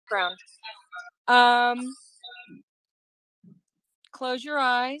background. Um, close your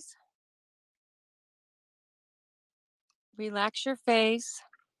eyes. Relax your face.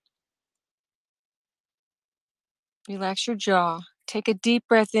 Relax your jaw. Take a deep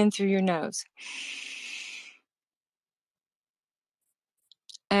breath in through your nose.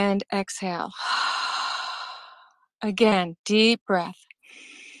 And exhale. Again, deep breath.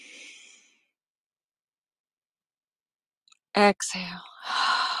 Exhale.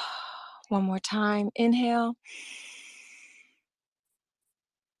 One more time. Inhale.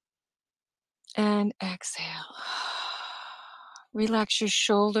 And exhale. Relax your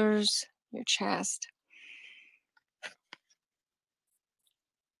shoulders, your chest.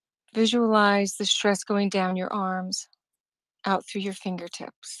 Visualize the stress going down your arms, out through your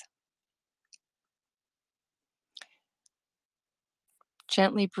fingertips.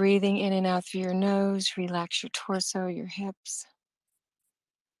 Gently breathing in and out through your nose. Relax your torso, your hips.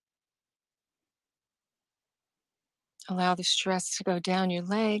 Allow the stress to go down your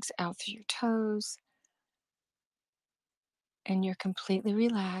legs, out through your toes. And you're completely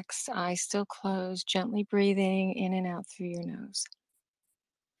relaxed, eyes still closed, gently breathing in and out through your nose.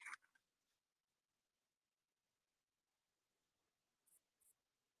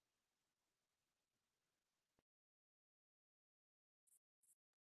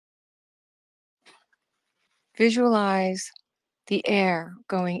 Visualize the air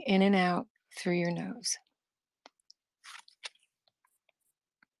going in and out through your nose.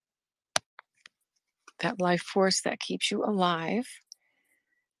 That life force that keeps you alive.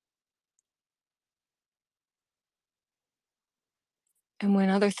 And when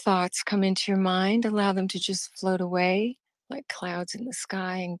other thoughts come into your mind, allow them to just float away like clouds in the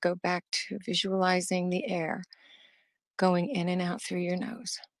sky and go back to visualizing the air going in and out through your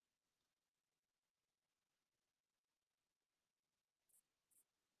nose.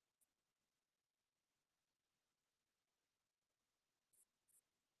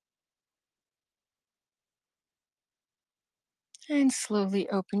 And slowly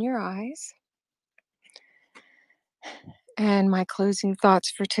open your eyes. And my closing thoughts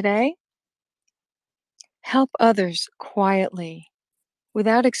for today: help others quietly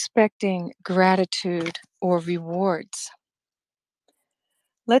without expecting gratitude or rewards.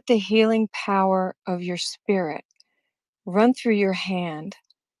 Let the healing power of your spirit run through your hand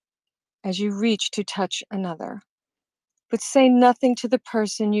as you reach to touch another, but say nothing to the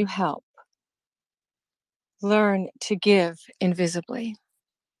person you help. Learn to give invisibly.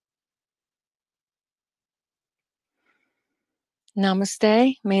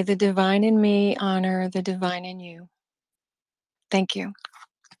 Namaste. May the divine in me honor the divine in you. Thank you.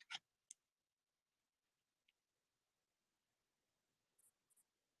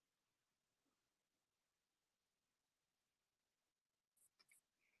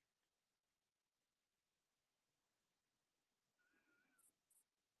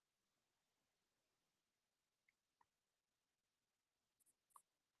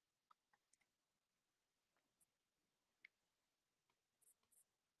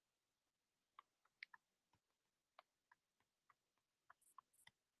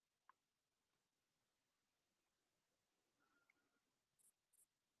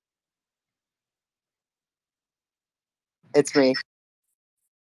 It's me.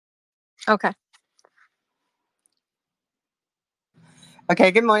 Okay.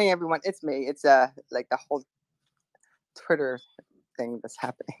 Okay, good morning, everyone. It's me. It's like the whole Twitter thing that's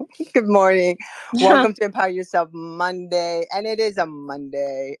happening. Good morning. Welcome to Empower Yourself Monday. And it is a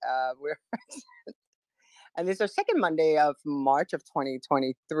Monday. We're and this is our second Monday of March of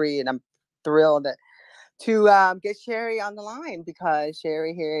 2023. And I'm thrilled to get Sherry on the line because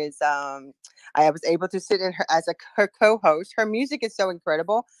Sherry here is I was able to sit in her as her co-host. Her music is so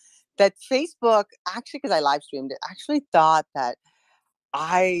incredible that Facebook actually, because I live streamed it, actually thought that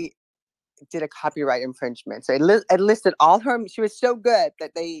I did a copyright infringement. So it listed all her. She was so good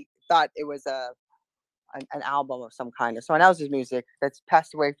that they thought it was an album of some kind or someone else's music that's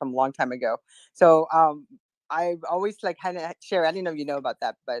passed away from a long time ago. So I've always like kind of share. I didn't know if you know about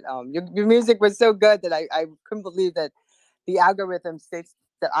that, but your music was so good that I couldn't believe that the algorithm states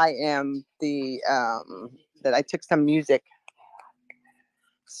that I am the that I took some music.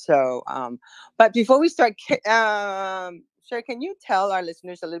 So, but before we start, Sherry, can you tell our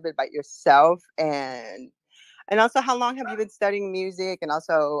listeners a little bit about yourself and also how long have you been studying music, and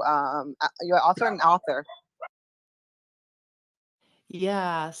also you're also an author.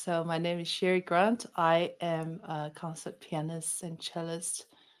 Yeah, so my name is Sherry Grant. I am a concert pianist and cellist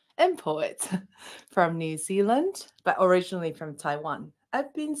and poet from New Zealand, but originally from Taiwan.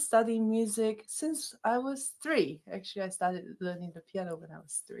 I've been studying music since I was 3. Actually, I started learning the piano when I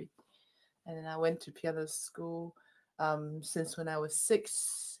was 3, and then I went to piano school since when I was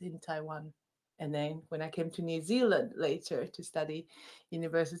 6 in Taiwan. And then when I came to New Zealand later to study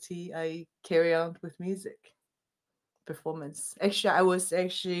university, I carry on with music performance. Actually, I was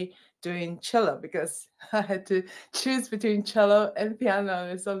actually doing cello because I had to choose between cello and piano.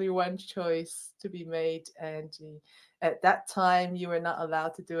 There's only one choice to be made, and at that time, you were not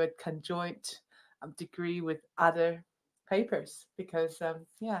allowed to do a conjoint degree with other papers because,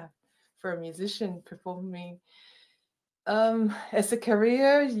 yeah, for a musician performing as a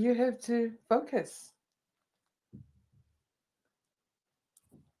career, you have to focus.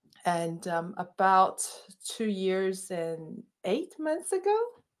 And about 2 years and 8 months ago,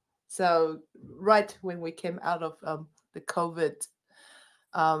 so right when we came out of the COVID,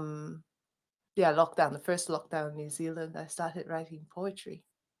 um, yeah, lockdown, the first lockdown in New Zealand, I started writing poetry.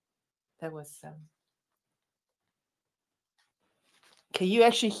 That was, can you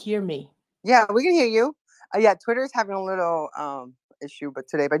actually hear me? Yeah, we can hear you. Yeah, Twitter's having a little issue, but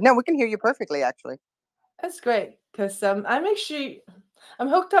today, but no, we can hear you perfectly, actually. That's great because I'm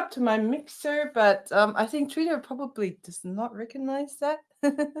hooked up to my mixer, but I think Twitter probably does not recognize that.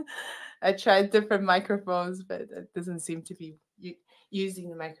 I tried different microphones, but it doesn't seem to be using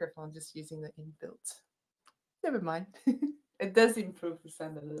the microphone, just using the inbuilt. Never mind. It does improve the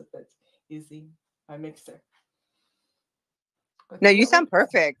sound a little bit using my mixer. But No, you yeah, sound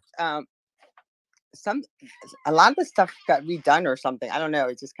perfect. Some A lot of the stuff got redone or something. I don't know.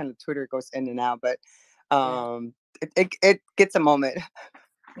 It just kind of Twitter goes in and out, but yeah. it gets a moment.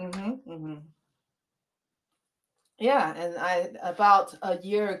 Mm-hmm. Yeah, and I about a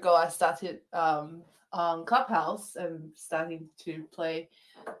year ago I started on Clubhouse and starting to play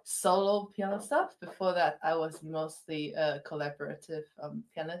solo piano stuff. Before that, I was mostly a collaborative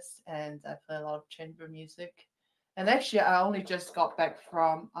pianist, and I play a lot of chamber music. And actually, I only just got back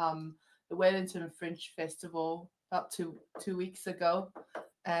from the Wellington Fringe Festival about two weeks ago,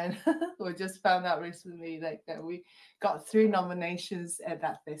 and we just found out recently like that we got 3 nominations at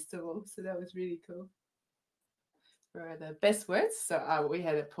that festival, so that was really cool for the best words. So we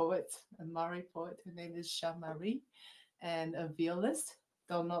had a poet, a Maori poet. Her name is Sha Marie, and a violist,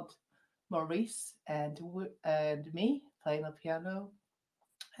 Donald Maurice, and me playing the piano.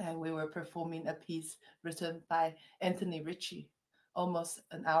 And we were performing a piece written by Anthony Ritchie, almost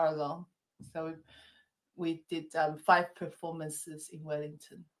an hour long. So we did 5 performances in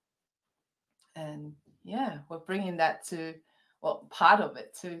Wellington. And yeah, we're bringing that to, well, part of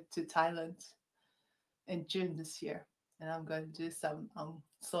it to Thailand in June this year, and I'm going to do some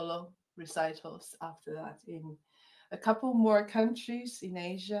solo recitals after that in a couple more countries in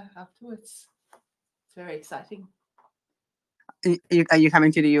Asia afterwards. It's very exciting. Are you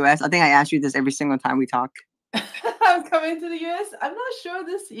coming to the U.S.? I think I ask you this every single time we talk. I'm coming to the US. I'm not sure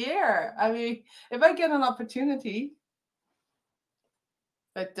this year. I mean, if I get an opportunity,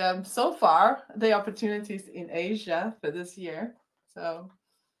 but so far the opportunities in Asia for this year. So,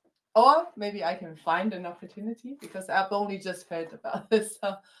 or maybe I can find an opportunity because I've only just heard about this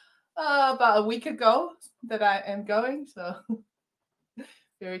about a week ago that I am going. So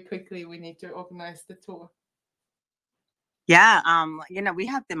very quickly we need to organize the tour. Yeah, we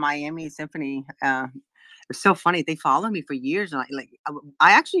have the Miami Symphony. It's so funny. They follow me for years, and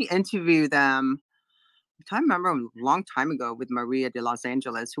I actually interviewed them. I remember a long time ago with Maria de Los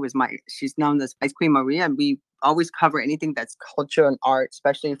Angeles, who is she's known as Ice Queen Maria, and we always cover anything that's culture and art,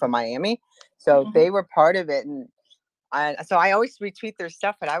 especially from Miami. So they were part of it, and I always retweet their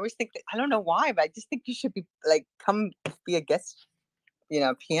stuff. But I always think that I don't know why, but I just think you should be come be a guest,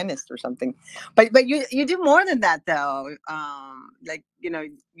 pianist or something. But you do more than that though.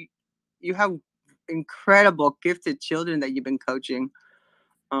 You have incredible gifted children that you've been coaching.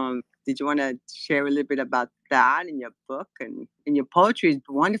 Did you want to share a little bit about that in your book? And your poetry is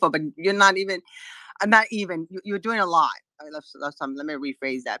wonderful, but you're not even. I'm not even. You're doing a lot. Let me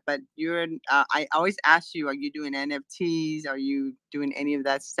rephrase that. But I always ask you: are you doing NFTs? Are you doing any of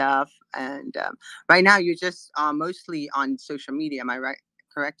that stuff? And right now, you're just mostly on social media. Am I right?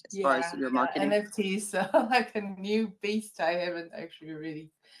 Correct as far as Yeah, your yeah, marketing. NFTs like a new beast. I haven't actually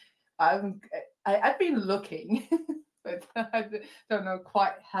really. I'm I've been looking, but I don't know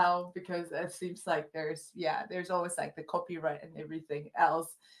quite how because it seems like there's always like the copyright and everything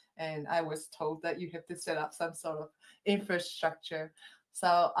else, and I was told that you have to set up some sort of infrastructure.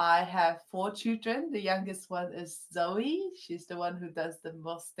 So I have 4 children. The youngest one is Zoe. She's the one who does the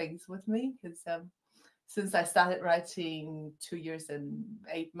most things with me because since I started writing 2 years and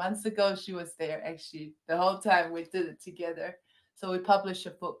 8 months ago, she was there actually the whole time we did it together. So we published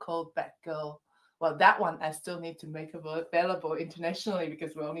a book called Bad Girl. Well, that one I still need to make available internationally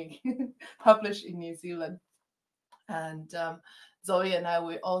because we only published in New Zealand. And Zoe and I,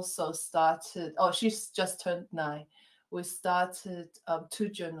 we also started, oh, she's just turned 9. We started 2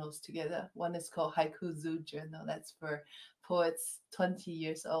 journals together. One is called Haiku Zoo Journal. That's for poets 20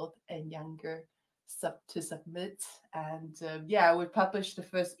 years old and younger to submit. And yeah, we published the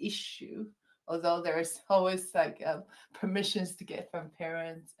first issue, although there's always like permissions to get from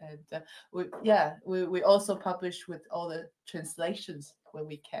parents. And we also publish with all the translations when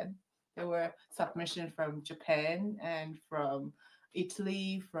we can. There were submissions from Japan and from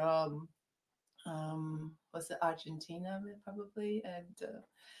Italy, from was it Argentina probably, and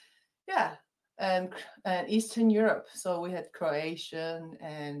yeah, and Eastern Europe. So we had Croatian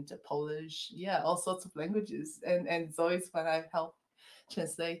and Polish, yeah, all sorts of languages. And Zoe's when I helped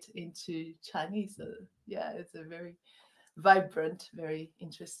translate into Chinese. So yeah, it's a very vibrant, very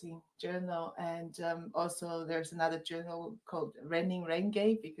interesting journal. And also there's another journal called Renning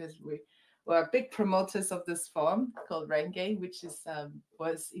Renge because we're big promoters of this form called Renge, which is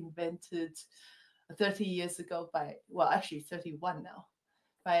was invented 30 years ago by, well, actually 31 now,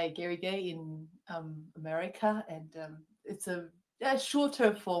 by Gary Gay in America. And it's a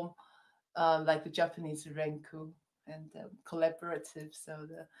shorter form, like the Japanese Renku, and collaborative. So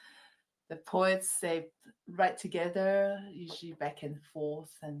the poets, they write together, usually back and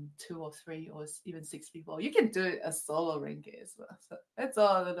forth, and 2 or 3 or even 6 people. You can do it a solo renge as well. So it's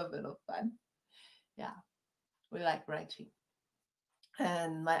all a little bit of fun. Yeah, we like writing.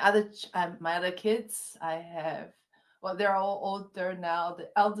 And my other kids, I have, well, they're all older now. The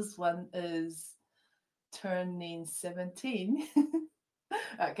eldest one is turning 17.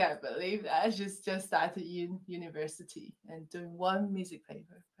 I can't believe that. She's just started university and doing one music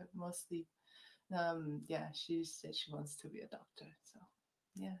paper, but mostly, yeah, she said she wants to be a doctor. So,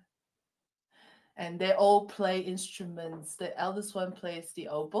 yeah. And they all play instruments. The eldest one plays the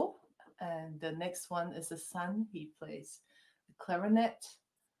oboe, and the next one is a son. He plays the clarinet,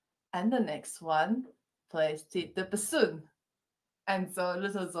 and the next one plays the bassoon. And so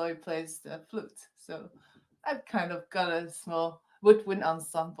little Zoe plays the flute. So I've kind of got a small woodwind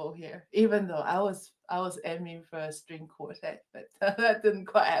ensemble here, even though I was aiming for a string quartet, but that didn't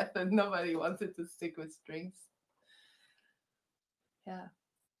quite happen. Nobody wanted to stick with strings. Yeah.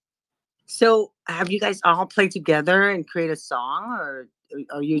 So, have you guys all played together and create a song, or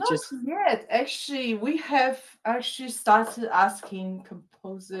are you Not just? yet. Actually, we have actually started asking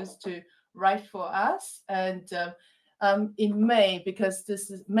composers to write for us, and in May, because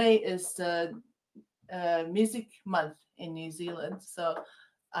May is the music month in New Zealand, so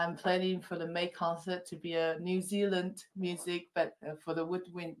I'm planning for the May concert to be a New Zealand music, but for the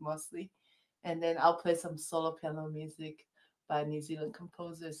woodwind mostly, and then I'll play some solo piano music by New Zealand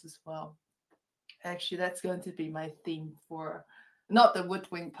composers as well. Actually, that's going to be my theme for not the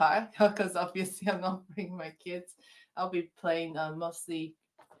woodwind part, because obviously I'm not bringing my kids. I'll be playing mostly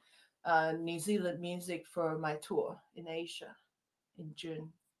New Zealand music for my tour in Asia in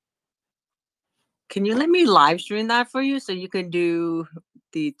June. Can you let me live stream that for you so you can do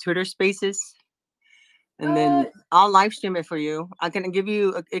the Twitter Spaces, and then I'll live stream it for you. I can give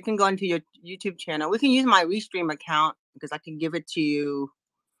you. It can go into your YouTube channel. We can use my Restream account because I can give it to you.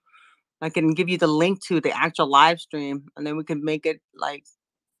 I can give you the link to the actual live stream, and then we can make it like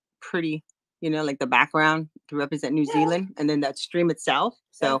pretty, like the background to represent New Zealand, and then that stream itself.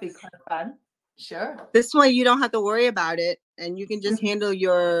 That'd So be quite fun. Sure. this way you don't have to worry about it, and you can just handle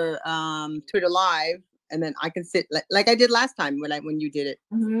your Twitter Live, and then I can sit like I did last time when you did it.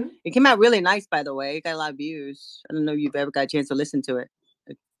 Mm-hmm. It came out really nice, by the way. It got a lot of views. I don't know if you've ever got a chance to listen to it.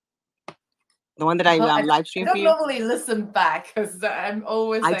 The one that I live streamed for I you. don't normally listen back because I'm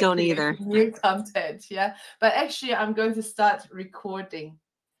always I don't either. New content, yeah. But actually, I'm going to start recording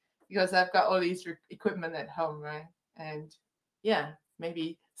because I've got all these equipment at home, right? And yeah,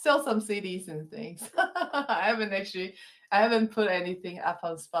 maybe sell some CDs and things. I haven't put anything up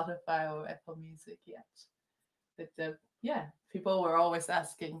on Spotify or Apple Music yet. But yeah, people were always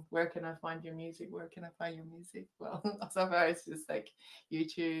asking, where can I find your music? Where can I find your music? Well, so far it's just like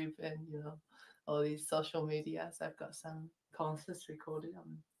YouTube and all these social medias. I've got some concerts recorded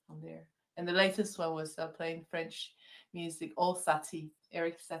on there. And the latest one was playing French music, all Satie,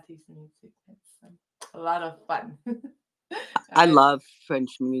 Eric Satie's music. It's a lot of fun. I love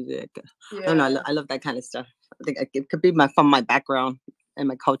French music. Yeah. I don't know. I love that kind of stuff. I think it could be from my background and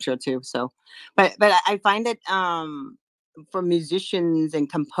my culture too. So, but I find that for musicians and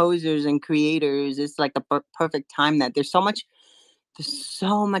composers and creators, it's like the perfect time that there's so much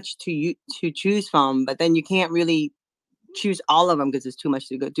to choose from, but then you can't really choose all of them because it's too much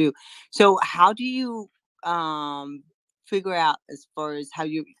to go do. So how do you um figure out as far as how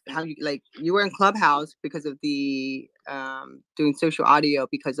you like you were in Clubhouse because of the doing social audio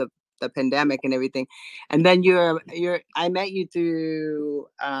because of the pandemic and everything, and then you're I met you through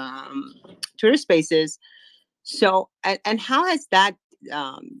Twitter Spaces. So and how has that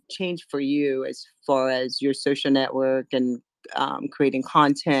changed for you as far as your social network and creating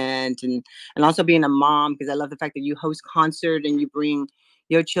content and also being a mom? Because I love the fact that you host concert and you bring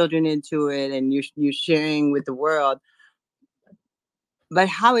your children into it and you're sharing with the world. But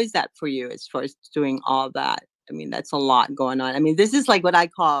how is that for you as far as doing all that? I mean, that's a lot going on. I mean, this is like what I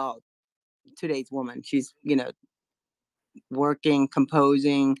call today's woman. She's, working,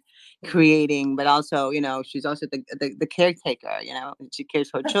 composing, creating, but also, she's also the caretaker, she cares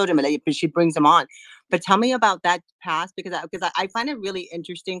for her children, but she brings them on. But tell me about that past, because I find it really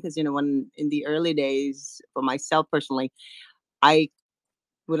interesting because, when in the early days for myself personally, I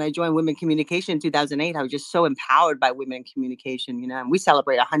when I joined Women Communication in 2008, I was just so empowered by women in communication, and we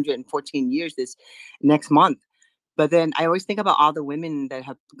celebrate 114 years this next month. But then I always think about all the women that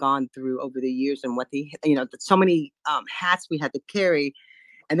have gone through over the years and what they, so many hats we had to carry.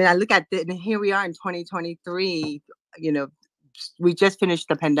 And then I look at and here we are in 2023, you know, we just finished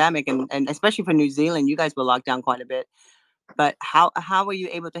the pandemic and especially for New Zealand, you guys were locked down quite a bit. But how were you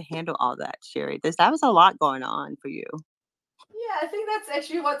able to handle all that, Sherry? That was a lot going on for you. Yeah, I think that's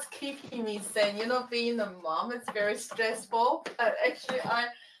actually what's keeping me sane. Being a mom, it's very stressful. But actually,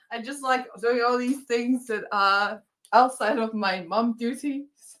 I just like doing all these things that are outside of my mom duties.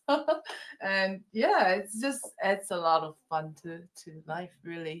 And yeah, it's a lot of fun to life,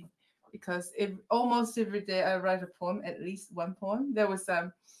 really, because almost every day I write a poem, at least one poem. There was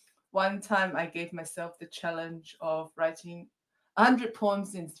one time I gave myself the challenge of writing 100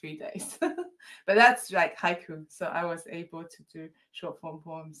 poems in 3 days. But that's like haiku. So I was able to do short form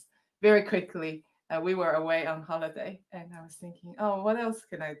poems very quickly. We were away on holiday and I was thinking, oh, what else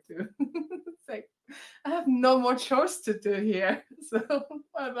can I do? It's like, I have no more chores to do here. So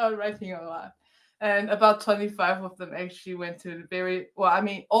what about writing a lot? And about 25 of them actually went to the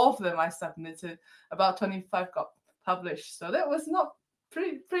all of them I submitted. About 25 got published. So that was not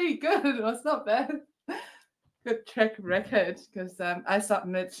pretty good. It was not bad. Good track record because I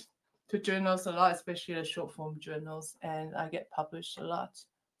submit to journals a lot, especially the short form journals, and I get published a lot.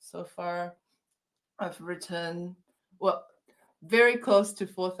 So far, I've written very close to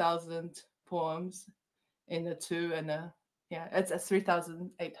 4,000 poems in the two and it's a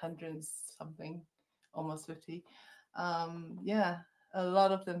 3,800 something, almost 50. Yeah, a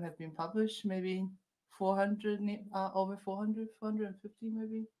lot of them have been published. Maybe 400, over 400, 450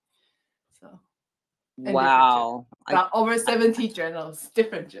 maybe. So in different journals. Wow. About over 70 journals,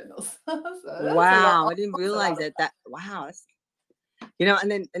 different journals. So that's a lot. Wow. I didn't realize that. Wow.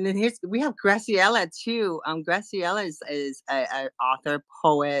 And then we have Graciela too. Graciela is a author,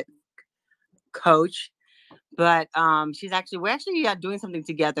 poet, coach, but we're actually doing something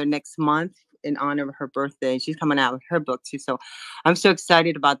together next month in honor of her birthday. She's coming out with her book too, so I'm so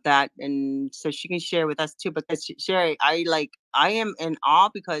excited about that, and so she can share with us too. Because Sherry, I am in awe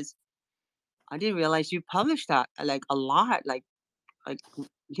because I didn't realize you published that like a lot. Like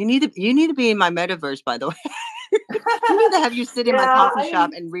you need to be in my metaverse, by the way. We need to have you sit in my Yeah, coffee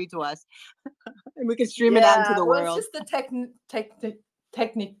shop and read to us, and we can stream it out into yeah. the Well, it's world. just the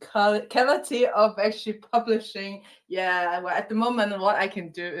technicality of actually publishing. Yeah, well, at the moment, what I can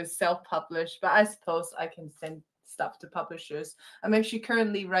do is self-publish, but I suppose I can send stuff to publishers. I'm actually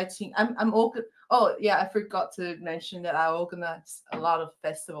currently writing. Oh yeah, I forgot to mention that I organize a lot of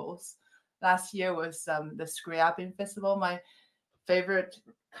festivals. Last year was the Scriabin Festival. My favorite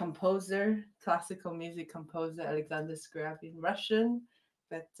composer, classical music composer, Alexander Scriabin, Russian,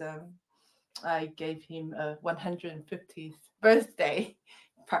 but I gave him a 150th birthday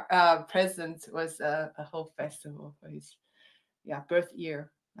present. Was a whole festival for his birth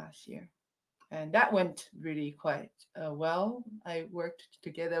year last year, and that went really quite well. I worked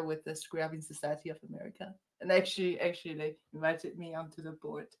together with the Scriabin Society of America, and actually they invited me onto the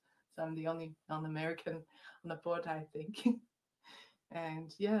board. So I'm the only non-American on the board, I think.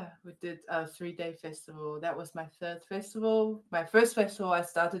 And yeah, we did a 3-day festival. That was my third festival. My first festival, I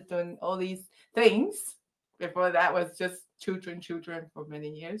started doing all these things. Before that was just children for many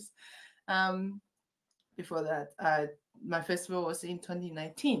years. Um, Before that, my festival was in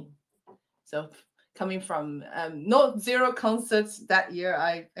 2019. So coming from not zero concerts that year,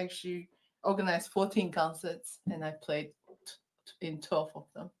 I actually organized 14 concerts and I played in 12 of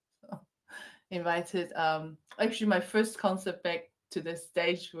them. So invited, actually my first concert back to the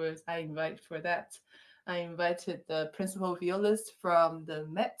stage was I invited for that I invited the principal violist from the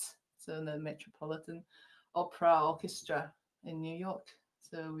Met, so the Metropolitan Opera Orchestra in New York.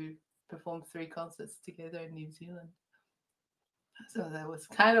 So we performed 3 concerts together in New Zealand. So that was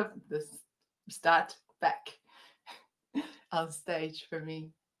kind of the start back on stage for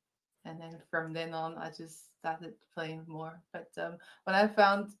me. And then from then on, I just started playing more. But when I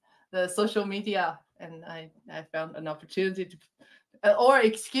found the social media, and I found an opportunity to or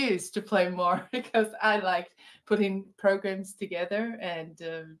excuse to play more because I liked putting programs together, and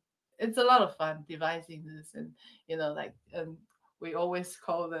it's a lot of fun devising this. And like we always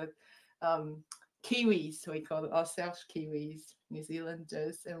call the um, Kiwis, we call ourselves Kiwis, New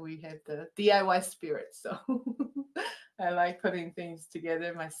Zealanders, and we have the DIY spirit. So I like putting things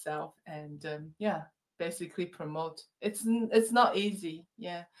together myself, and yeah, basically promote. It's not easy.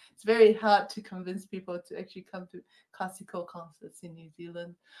 Yeah, it's very hard to convince people to actually come to classical concerts in New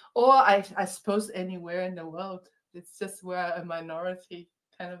Zealand, or I suppose anywhere in the world. It's just we're a minority,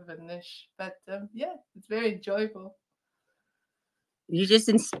 kind of a niche. But yeah, it's very enjoyable. You just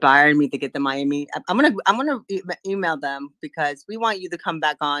inspired me to get to Miami. I'm gonna email them because we want you to come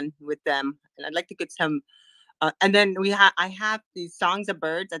back on with them, and I'd like to get some. And then I have these songs of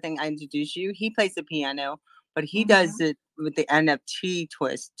birds. I think I introduced you. He plays the piano, but he does Hmm. it with the NFT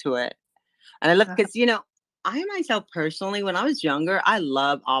twist to it. And I love because I myself personally, when I was younger, I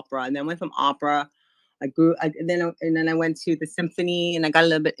love opera, and then went from opera. And then I went to the symphony, and I got a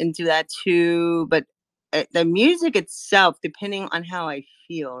little bit into that too. But the music itself, depending on how I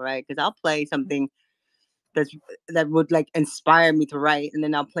feel, right? Because I'll play something that's that would like inspire me to write, and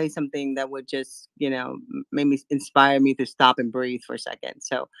then I'll play something that would just make me inspire me to stop and breathe for a second.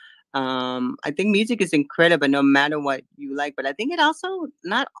 So I think music is incredible no matter what you like, but I think it also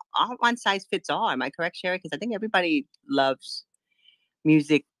not all one size fits all. Am I correct, Sherry? Because I think everybody loves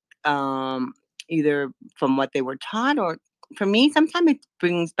music, um either from what they were taught, or for me sometimes it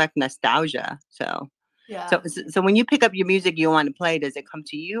brings back nostalgia. So, Yeah. so when you pick up your music you want to play, does it come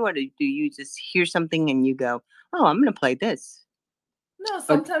to you, or do you just hear something and you go, "Oh, I'm going to play this"? No, Or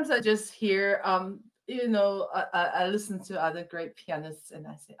sometimes I just hear, I listen to other great pianists and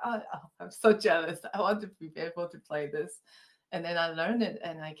I say, oh, I'm so jealous. I want to be able to play this. And then I learn it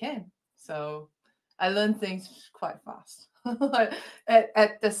and I can. So I learn things quite fast.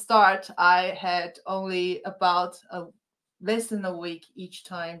 At the start, I had only about less than a week each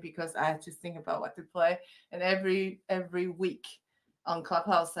time because I had to think about what to play. And every week on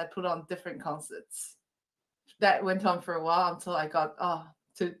Clubhouse, I put on different concerts. That went on for a while until I got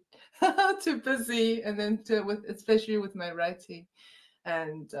too too busy, and then with especially with my writing,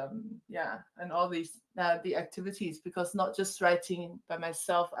 and yeah, and all these the activities, because not just writing by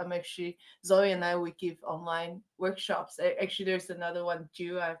myself. I'm actually Zoe and I, we give online workshops. Actually, there's another one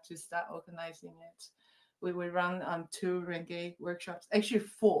due. I have to start organizing it. We run 2 Renge workshops, actually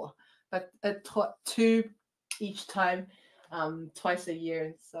 4, but taught 2 each time, twice a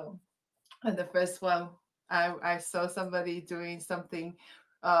year. So, and the first one, I saw somebody doing something,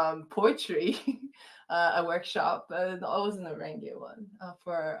 poetry, a workshop, and it wasn't a Renge one,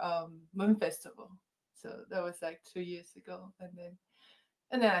 for Moon Festival. So that was like 2 years ago, and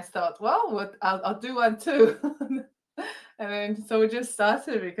then I thought, well, I'll do one too. And then so we just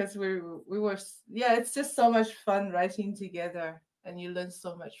started because we were, yeah, it's just so much fun writing together, and you learn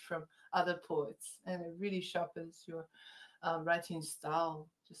so much from other poets, and it really sharpens your writing style,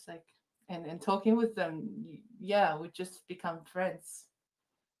 just like, and talking with them. Yeah, we just become friends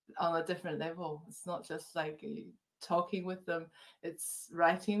on a different level. It's not just like talking with them, it's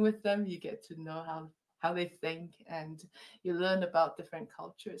writing with them. You get to know how they think, and you learn about different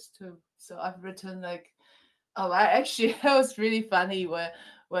cultures too. So I've written like, oh, I actually that was really funny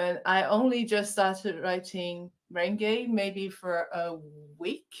when I only just started writing Renge, maybe for a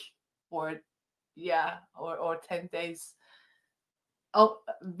week, or yeah, or 10 days. Oh,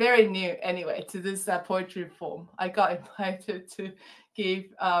 very new anyway to this poetry form. I got invited to give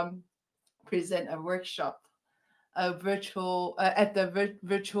present a workshop, a virtual at the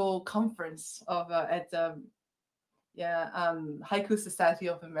virtual conference of at the, yeah, Haiku Society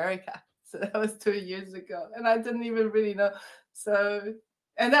of America. So that was 2 years ago, and I didn't even really know. So,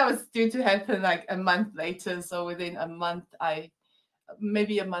 and that was due to happen like a month later. So within a month,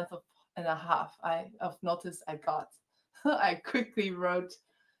 maybe a month and a half, of notice I got. I quickly wrote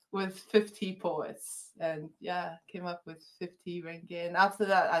with 50 poets, and yeah, came up with 50 Renge. And after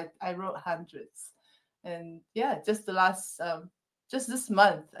that, I wrote hundreds. And yeah, just the last, just this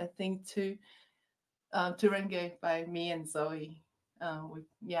month, I think two Renge by me and Zoe. We,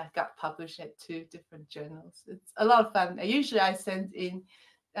 yeah, got published at 2 different journals. It's a lot of fun. Usually I send in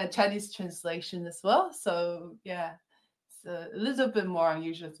Chinese translation as well. So yeah, it's a little bit more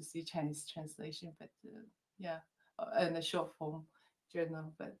unusual to see Chinese translation, but yeah, in a short form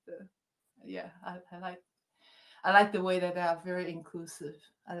journal. But yeah, I like the way that they are very inclusive.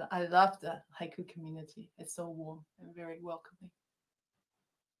 I love the haiku community. It's so warm and very welcoming.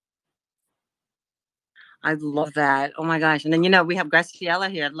 I love that. Oh my gosh. And then, we have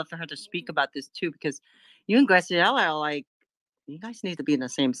Graciela here. I'd love for her to speak about this too, because you and Graciela are like, you guys need to be in the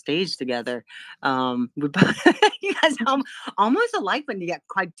same stage together. You guys almost alike, but yet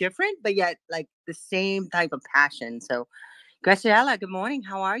quite different, but yet like the same type of passion. So, Graciela, good morning.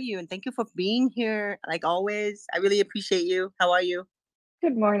 How are you? And thank you for being here. Like always, I really appreciate you. How are you?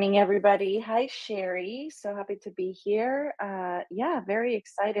 Good morning, everybody. Hi, Sherry. So happy to be here. Yeah, very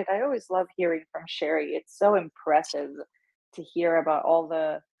excited. I always love hearing from Sherry. It's so impressive to hear about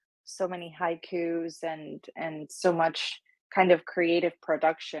so many haikus and so much kind of creative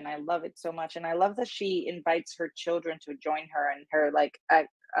production. I love it so much, and I love that she invites her children to join her in her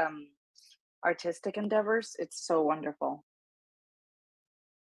um, artistic endeavors. It's so wonderful.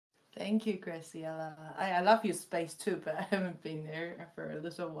 Thank you, Graciela. I love your space too, but I haven't been there for a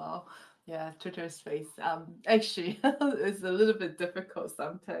little while. Yeah, Twitter space. Actually, it's a little bit difficult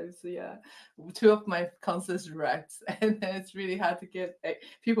sometimes. Yeah, two of my concerts wrecked, and then it's really hard to get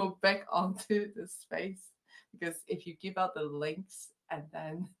people back onto the space because if you give out the links and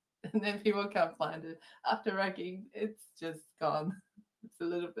then and then people can't find it after wrecking, it's just gone. It's a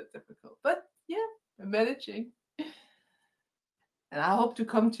little bit difficult, but yeah, I'm managing. And I hope to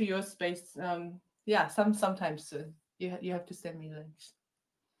come to your space. Yeah, sometime soon. You have to send me links.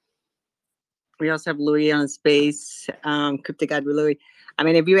 We also have Louis on space, Cryptic God with Louis. I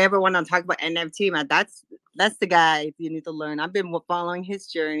mean, if you ever want to talk about NFT, man, that's the guy you need to learn. I've been following his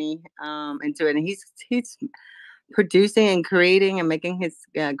journey into it, and he's producing and creating and making his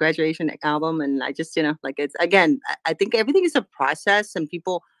graduation album. And I just, like it's again, I think everything is a process, and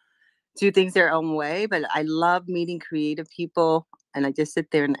people do things their own way. But I love meeting creative people, and I just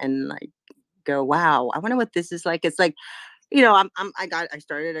sit there and like go, wow, I wonder what this is like. It's like I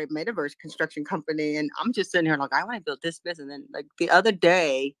started a metaverse construction company, and I'm just sitting here like I want to build this, and then like the other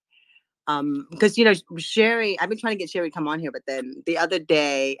day, because Sherry, I've been trying to get Sherry to come on here, but then the other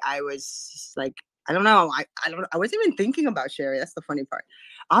day I was like, I don't know, I wasn't even thinking about Sherry. That's the funny part.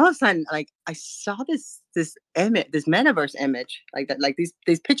 All of a sudden, like I saw this image, this metaverse image, like that, like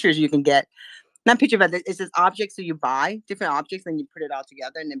these pictures you can get, not picture, but it's just objects that you buy, different objects, and you put it all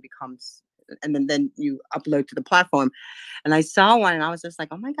together, and then becomes, and then you upload to the platform. And I saw one, and I was just like,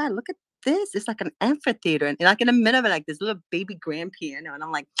 oh my God, look at this. It's like an amphitheater. And like in the middle of it, like this little baby grand piano. And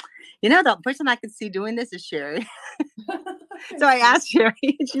I'm like, the person I could see doing this is Sherry. So I asked Sherry,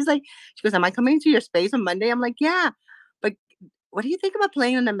 and she goes, am I coming to your space on Monday? I'm like, yeah. But what do you think about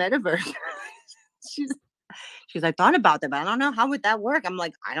playing in the metaverse? she's she's I thought about that, but I don't know how would that work. I'm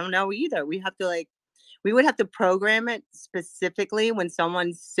like, I don't know either. We would have to program it specifically when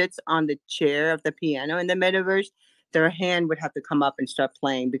someone sits on the chair of the piano in the metaverse, their hand would have to come up and start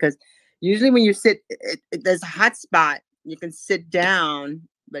playing, because usually when you sit, there's a hot spot. You can sit down,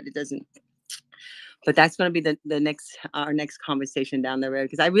 but it doesn't. But that's going to be the next our next conversation down the road,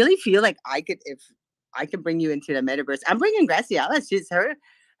 because I really feel like if I could bring you into the metaverse. I'm bringing Graciela. She's her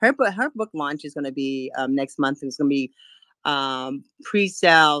book launch is going to be next month. It's going to be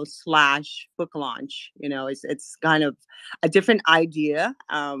pre-sale / book launch. It's kind of a different idea.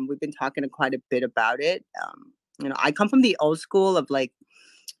 We've been talking quite a bit about it. I come from the old school of like,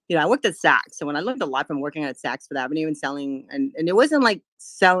 I worked at Saks. So when I learned a lot from working at Saks Fifth Avenue and selling, and it wasn't like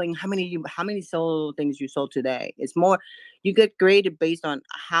selling how many sold things you sold today. It's more, you get graded based on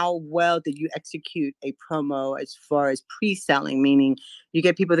how well did you execute a promo as far as pre-selling, meaning you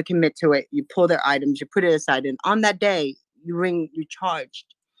get people to commit to it, you pull their items, you put it aside, and on that day you charge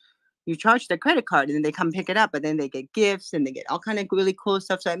their credit card, and then they come pick it up, and then they get gifts and they get all kind of really cool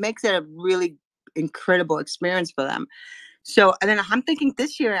stuff. So it makes it a really incredible experience for them. So, and then I'm thinking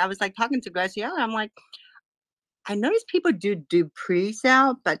this year, I was like talking to Graciela, I'm like, I noticed people do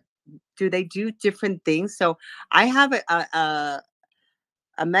pre-sale, but do they do different things? So I have I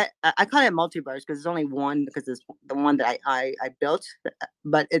call it multiverse because there's only one, because it's the one that I built,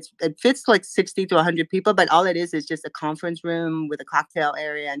 but it fits like 60 to 100 people, but all it is just a conference room with a cocktail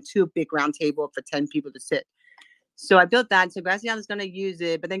area and two big round table for 10 people to sit. So I built that. So Graciela's going to use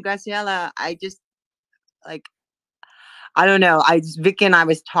it, but then Graciela, I just like, I don't know. Vicky and I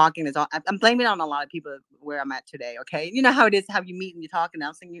was talking. I'm blaming it on a lot of people where I'm at today. Okay, you know how it is. How you meet and you talk, and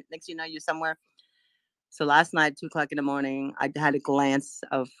next you know you're somewhere. So last night, 2 o'clock in the morning, I had a glance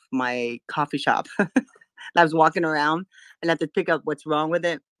of my coffee shop, I was walking around and I had to pick up what's wrong with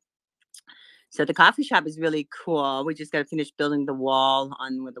it. So the coffee shop is really cool. We just got to finish building the wall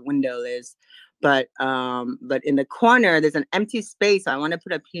on where the window is. But in the corner there's an empty space. So I want to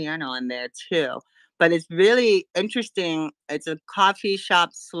put a piano in there too. But it's really interesting. It's a coffee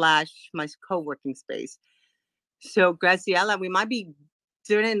shop / my co-working space. So Graciela, we might be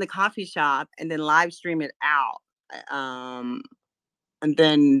doing it in the coffee shop and then live stream it out. And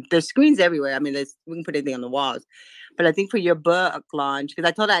then there's screens everywhere. I mean, we can put anything on the walls. But I think for your book launch, because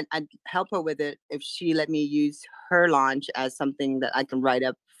I told her I'd help her with it if she let me use her launch as something that I can write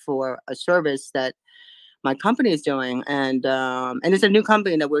up for a service that my company is doing. And it's a new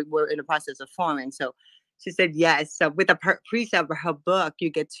company that we're in the process of forming. So she said yes. So with a pre-sale for her book,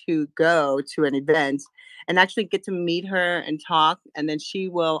 you get to go to an event and actually get to meet her and talk. And then she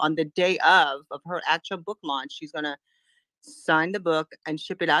will, on the day of her actual book launch, she's going to sign the book and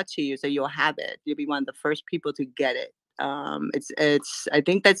ship it out to you. So you'll have it. You'll be one of the first people to get it. I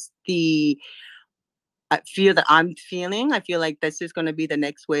think that's I feel that I'm feeling. I feel like this is going to be the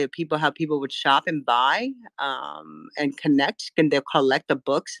next way of how people would shop and buy and connect. And they'll collect the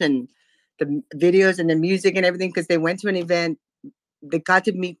books and the videos and the music and everything because they went to an event. They got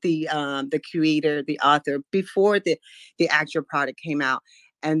to meet the creator, the author before the actual product came out,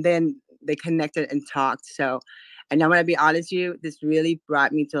 and then they connected and talked. So, and I'm gonna be honest with you, this really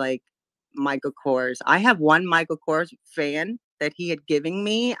brought me to like Michael Kors. I have one Michael Kors fan that he had given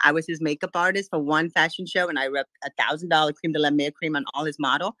me. I was his makeup artist for one fashion show, and I repped $1,000 creme de la mer cream on all his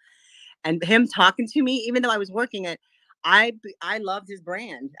model. And him talking to me, even though I was working it, I loved his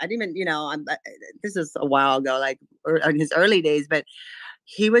brand. I didn't even, this is a while ago, like in his early days, but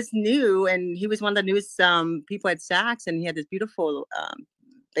he was new and he was one of the newest people at Saks, and he had this beautiful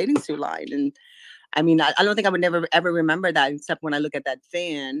bathing suit line. And I mean, I don't think I would never ever remember that except when I look at that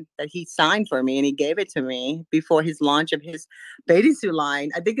fan that he signed for me and he gave it to me before his launch of his bathing suit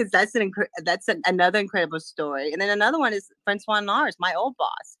line. I think that's another incredible story. And then another one is Francois Nars, my old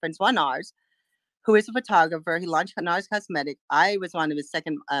boss, Francois Nars, who is a photographer. He launched Nars Cosmetic. I was one of his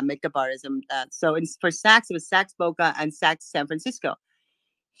second makeup artists. For Saks, it was Saks Boca and Saks San Francisco.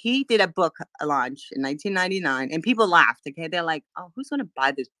 He did a book launch in 1999, and people laughed. Okay, they're like, "Oh, who's going to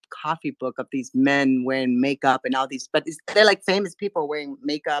buy this coffee book of these men wearing makeup and all these?" But they're like famous people wearing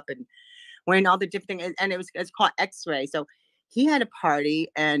makeup and wearing all the different things. And it's called X-Ray. So he had a party,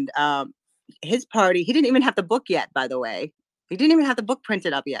 and his party. He didn't even have the book yet, by the way. He didn't even have the book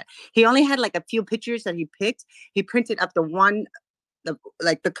printed up yet. He only had like a few pictures that he picked. He printed up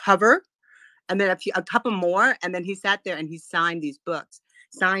the cover, and then a couple more, and then he sat there and he signed these books.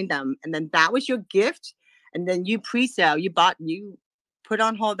 Sign them, and then that was your gift. And then you pre-sale, you put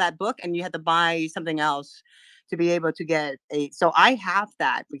on hold that book, and you had to buy something else to be able to get so I have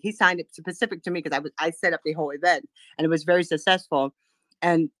that. He signed it specific to me because I set up the whole event, and it was very successful.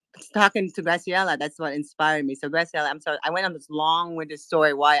 And talking to Graciela, that's what inspired me. So Graciela, I'm sorry, I went on this long-winded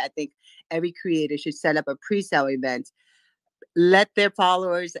story why I think every creator should set up a pre-sale event. Let their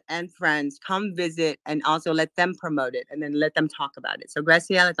followers and friends come visit, and also let them promote it, and then let them talk about it. So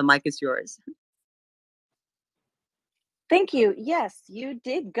Graciela, the mic is yours. Thank you. Yes, you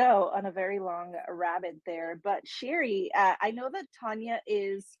did go on a very long rabbit there. But Sherry, I know that Tonya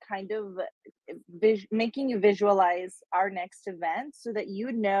is kind of making you visualize our next event so that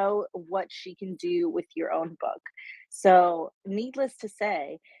you know what she can do with your own book. So, needless to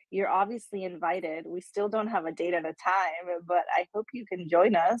say, you're obviously invited. We still don't have a date and a time, but I hope you can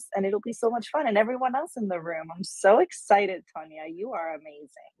join us and it'll be so much fun. And everyone else in the room, I'm so excited, Tonya. You are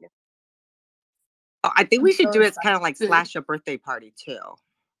amazing. Oh, I think we should so do it kind of excited. like / a birthday party too.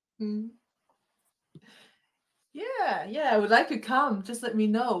 Mm. Yeah, I would like to come. Just let me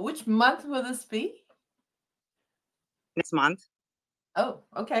know. Which month will this be? Next month. Oh,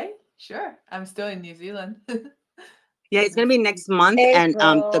 okay. Sure. I'm still in New Zealand. Yeah, it's gonna be next month.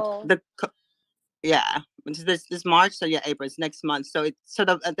 April. And yeah, this March. So yeah, April is next month. So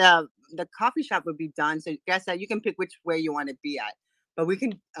the coffee shop will be done. So guess that you can pick which way you want to be at. But we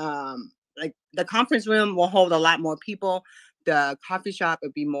can like the conference room will hold a lot more people. The coffee shop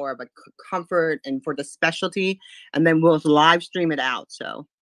would be more of a comfort and for the specialty, and then we'll live stream it out. So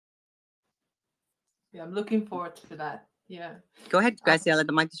Yeah, I'm looking forward to that. Yeah. go ahead, Graciela.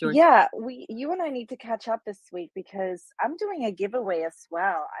 The mic is yours. Yeah, you and I need to catch up this week because I'm doing a giveaway as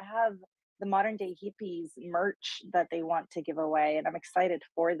well. I have the Modern Day Hippies merch that they want to give away, and I'm excited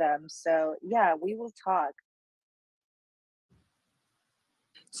for them. So yeah, we will talk.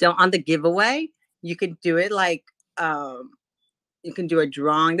 So on the giveaway, you can do it like you can do a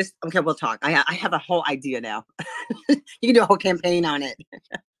drawing. Okay, we'll talk. I have a whole idea now. You can do a whole campaign on it.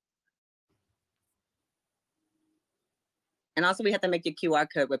 And also we have to make a QR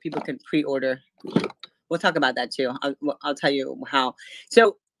code where people can pre-order. We'll talk about that too. I'll tell you how.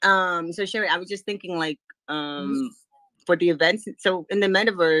 So so Sherry, I was just thinking like for the events. So in the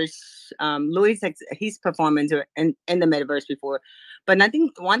metaverse, Louis he's performed in the metaverse before, but I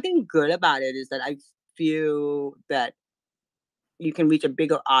think one thing good about it is that I feel that you can reach a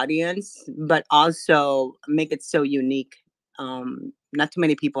bigger audience, but also make it so unique. Not too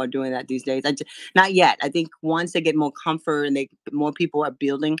many people are doing that these days. Not yet. I think once they get more comfort and more people are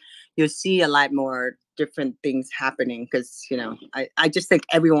building, you'll see a lot more different things happening. Because I just think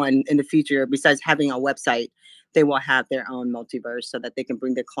everyone in the future, besides having a website, they will have their own multiverse so that they can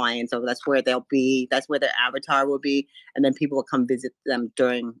bring their clients over. That's where they'll be. That's where their avatar will be, and then people will come visit them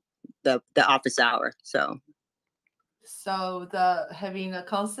during the office hour. So having a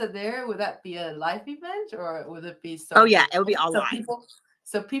concert there, would that be a live event or would it be Oh yeah, it will be all so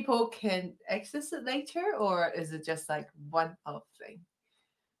live. people can access it later, or is it just like one-off thing?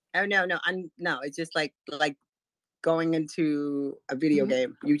 Oh no, no, it's just like going into a video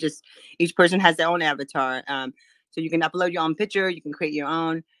game. Each person has their own avatar. So you can upload your own picture, you can create your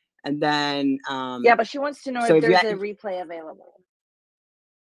own, and then yeah, but she wants to know if there's a replay available.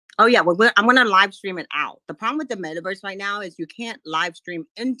 Oh yeah, well, I'm gonna live stream it out. The problem with the metaverse right now is you can't live stream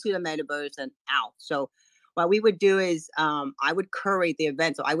into the metaverse and out. So what we would do is I would curate the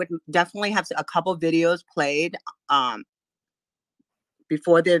event. So I would definitely have a couple videos played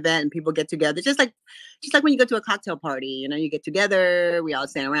before the event and people get together. Just like when you go to a cocktail party, you get together, we all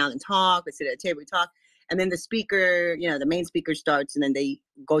stand around and talk, we sit at a table, we talk. And then the speaker, the main speaker starts and then they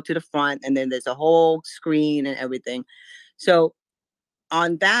go to the front and then there's a whole screen and everything. So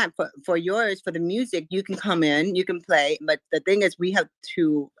on that, for yours, for the music, you can come in, you can play. But the thing is, we have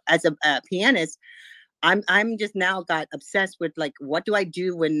to, as a pianist, I'm just now got obsessed with like, what do I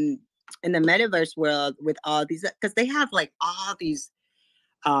do when in the metaverse world with all these, because they have like all these,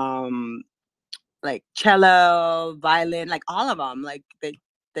 like cello, violin, like all of them, like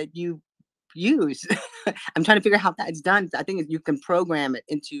that you use. I'm trying to figure out how that's done. I think you can program it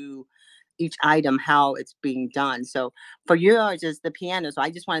into each item how it's being done. So for yours is the piano. So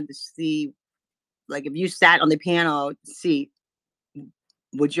I just wanted to see, like, if you sat on the piano seat,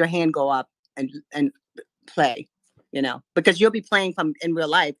 would your hand go up and play? Because you'll be playing from in real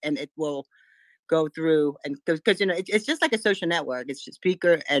life, and it will go through, and because it's just like a social network. It's just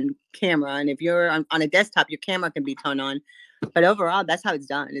speaker and camera, and if you're on a desktop, your camera can be turned on. But overall, that's how it's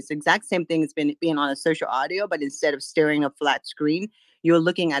done. It's the exact same thing as being on a social audio, but instead of staring at a flat screen, you're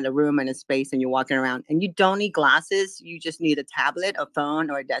looking at a room and a space and you're walking around. And you don't need glasses. You just need a tablet, a phone,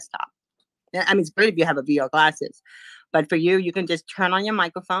 or a desktop. I mean, it's great if you have a VR glasses. But for you can just turn on your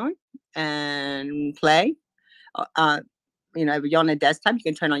microphone and play. If you're on a desktop, you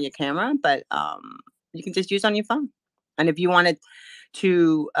can turn on your camera, but you can just use on your phone. And if you wanted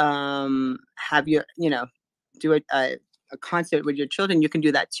to have your, do a concert with your children, you can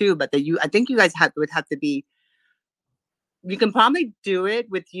do that too. But I think you guys would have to be. You can probably do it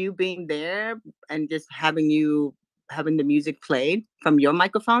with you being there and just having the music played from your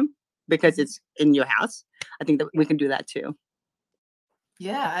microphone because it's in your house. I think that we can do that too.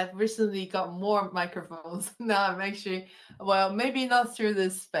 Yeah, I've recently got more microphones. Now I'm actually, well, maybe not through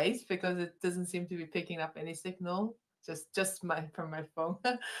this space because it doesn't seem to be picking up any signal. Just from my phone.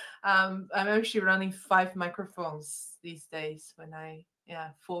 I'm actually running 5 microphones these days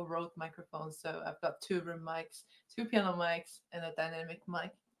full Rode microphones. So I've got 2 room mics, 2 piano mics, and a dynamic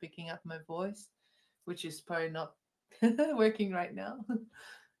mic picking up my voice, which is probably not working right now.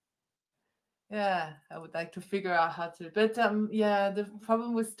 Yeah, I would like to figure out how to, but the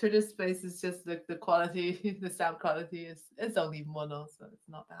problem with Twitter Space is just the quality, the sound quality is only mono, so it's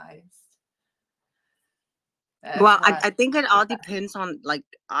not the highest. Well, I think it all depends on, like,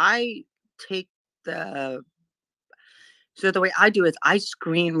 I take the way I do is I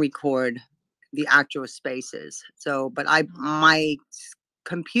screen record the actual spaces. So, but my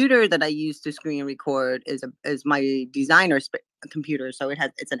computer that I use to screen record is my designer computer. So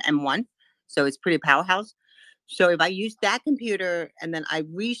it's an M1, so it's pretty powerhouse. So if I use that computer and then I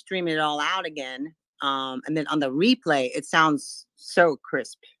restream it all out again, and then on the replay, it sounds so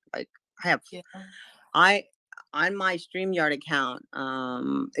crisp. Like on my StreamYard account,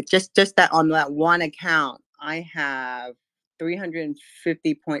 it's just that on that one account, I have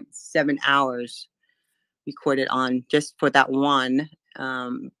 350.7 hours recorded on just for that one.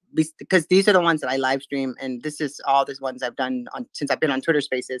 Because these are the ones that I live stream, and this is all the ones I've done since I've been on Twitter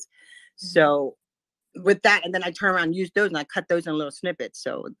Spaces. Mm-hmm. So with that, and then I turn around and use those, and I cut those in little snippets.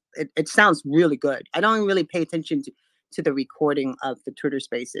 So it sounds really good. I don't really pay attention to the recording of the Twitter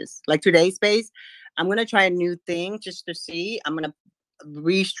spaces. Like today's space, I'm going to try a new thing just to see. I'm going to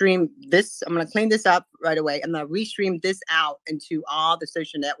restream this. I'm going to clean this up right away. I'm going to restream this out into all the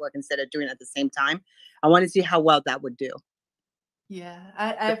social network instead of doing it at the same time. I want to see how well that would do. Yeah,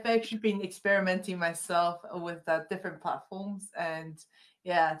 I've actually been experimenting myself with different platforms, and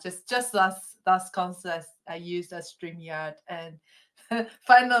yeah, just last concert I used a StreamYard, and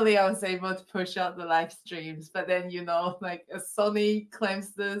finally I was able to push out the live streams. But then like Sony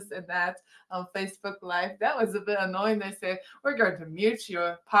claims this and that on Facebook Live. That was a bit annoying. They said we're going to mute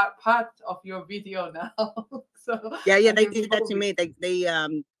your part of your video now. So yeah, they did that to me. They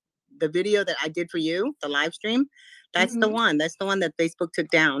the video that I did for you, the live stream, that's the one. That's the one that Facebook took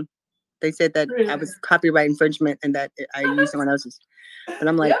down. They said that I was copyright infringement and that I used someone else's. But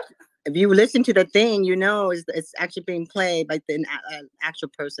I'm like, if you listen to the thing, it's actually being played by the actual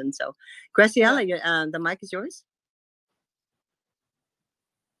person. So, Graciela, the mic is yours.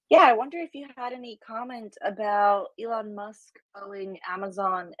 Yeah, I wonder if you had any comment about Elon Musk owing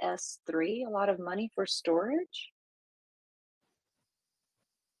Amazon S3 a lot of money for storage.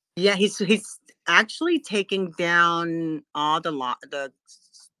 Yeah, he's actually taking down all the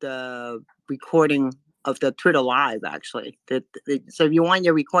recording of the Twitter Live. Actually, so if you want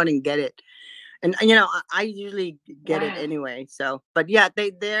your recording, get it. And I usually get it anyway. So, but yeah,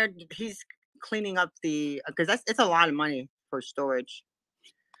 he's cleaning up because it's a lot of money for storage.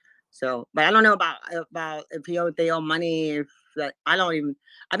 So, but I don't know about if they owe money.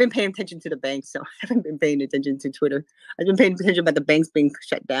 I've been paying attention to the banks, so I haven't been paying attention to Twitter. I've been paying attention about the banks being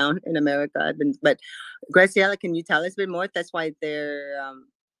shut down in America. But Graciela, can you tell us a bit more? That's why they're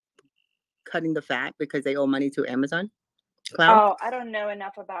cutting the fat because they owe money to Amazon Cloud. Oh, I don't know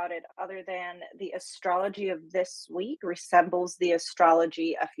enough about it other than the astrology of this week resembles the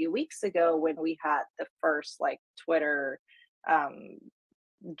astrology a few weeks ago when we had the first Twitter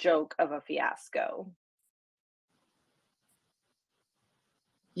joke of a fiasco.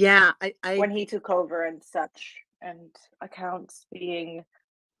 Yeah, when he took over and such, and accounts being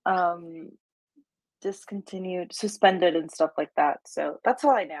discontinued, suspended, and stuff like that. So that's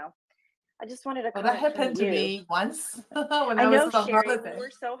all I know. I just wanted to. Well, that happened to me once when I know, was on Sherry, holiday. we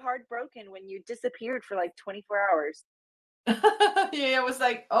were so heartbroken when you disappeared for 24 hours. Yeah, it was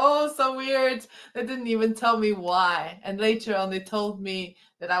like, oh, so weird. They didn't even tell me why. And later on, they told me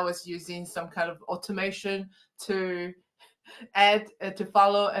that I was using some kind of automation to add to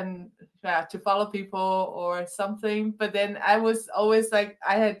follow people or something. But then I was always like,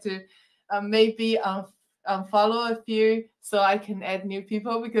 I had to maybe unfollow a few so I can add new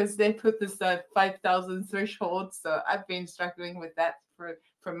people because they put this 5,000 threshold. So I've been struggling with that for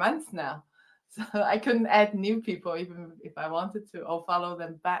months now. So I couldn't add new people even if I wanted to or follow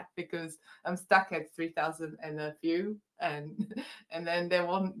them back because I'm stuck at 3,000 and a few, and then they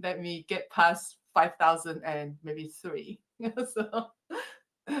won't let me get past 5,000 and maybe 3. So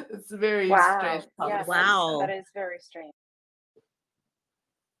it's very strange. Yeah, wow, that is very strange.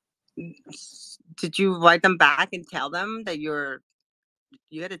 Did you write them back and tell them that you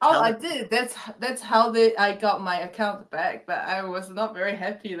had to tell them? I did. That's how I got my account back, but I was not very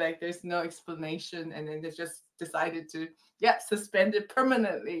happy. Like there's no explanation, and then they just decided to suspend it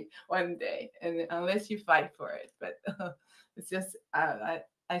permanently one day, and unless you fight for it. But it's just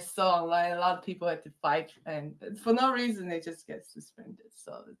I saw online a lot of people had to fight, and for no reason they just get suspended.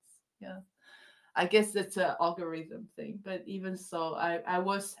 So it's I guess it's an algorithm thing, but even so, I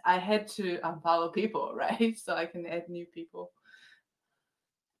had to unfollow people, right? So I can add new people.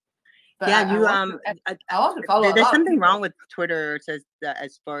 But yeah, I want to follow. There's something wrong with Twitter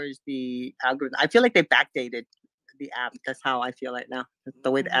as far as the algorithm. I feel like they backdated the app. That's how I feel right now.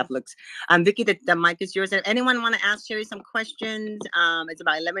 The way the app looks. Vicky, the mic is yours. If anyone want to ask Sherry some questions, it's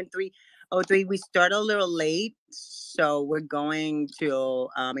about 11:03. We start a little late, so we're going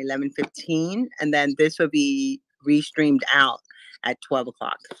till 11:15, and then this will be restreamed out at 12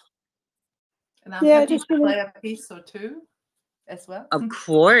 o'clock. And I'm happy to play a piece or two as well. Of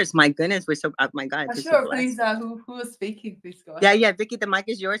course, my goodness, we're so. My God, sure. Please, who is speaking? Please go ahead. Yeah, Vicky, the mic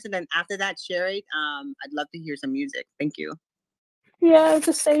is yours, and then after that, Sherry, I'd love to hear some music. Thank you. Yeah, I was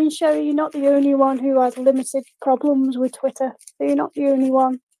just saying, Sherry, you're not the only one who has limited problems with Twitter. So you're not the only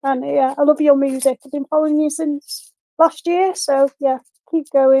one. And yeah, I love your music. I've been following you since last year, so yeah, keep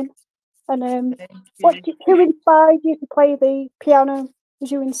going. And who inspired you to play the piano?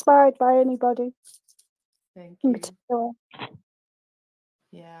 Was you inspired by anybody? Thank in you. particular?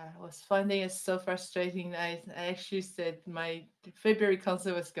 Yeah, it was finding it so frustrating. I actually said my February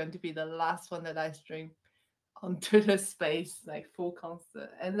concert was going to be the last one that I stream on Twitter Space, like full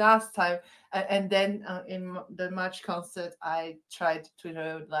concert. And last time, and then in the March concert, I tried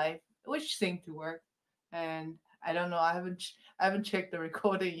Twitter Live, which seemed to work. And I don't know, I haven't checked the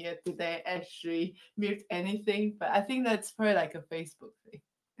recording yet. Did they actually mute anything? But I think that's probably like a Facebook thing.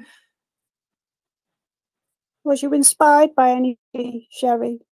 Was you inspired by anybody,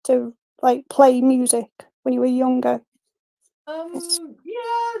 Sherry, to like play music when you were younger?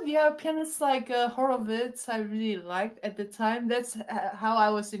 Yeah, pianists like Horowitz I really liked at the time. That's how I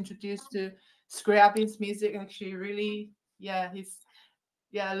was introduced to Scriabin's music. Actually, really,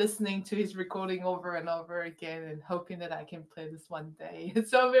 listening to his recording over and over again and hoping that I can play this one day.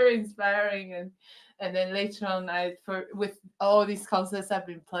 It's so very inspiring. And then later on, with all these concerts I've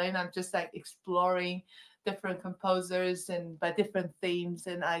been playing, I'm just like exploring different composers and by different themes,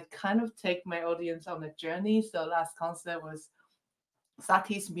 and I kind of take my audience on a journey. So last concert was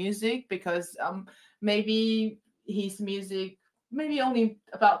Satie's music, because maybe his music, maybe only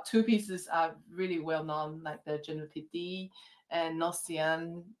about two pieces are really well known, like the Genopidi and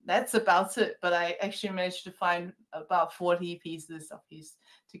Nocian. That's about it. But I actually managed to find about 40 pieces of his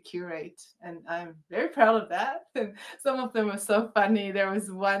to curate, and I'm very proud of that. And some of them were so funny. There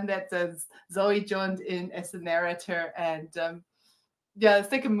was one that Zoe joined in as a narrator, and the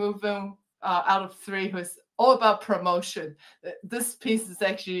second movement out of three was all about promotion. This piece is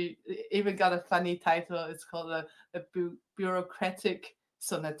actually even got a funny title. It's called a bureaucratic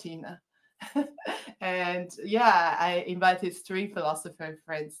sonatina. And yeah, I invited three philosopher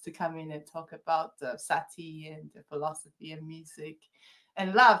friends to come in and talk about Sati and philosophy and music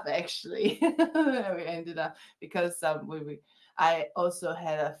and love. Actually, we ended up because I also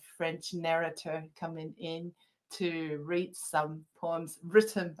had a French narrator coming in to read some poems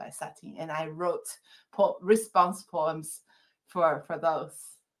written by Satie, and I wrote response poems for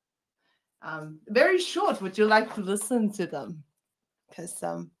those. Very short. Would you like to listen to them? Because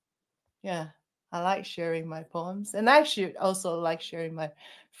yeah, I like sharing my poems, and I actually also like sharing my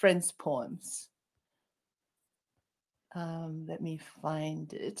friends' poems. Let me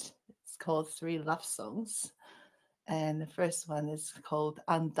find it. It's called Three Love Songs, and the first one is called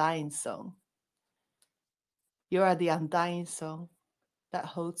Undying Song. You are the undying song that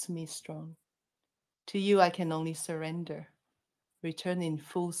holds me strong. To you I can only surrender, return in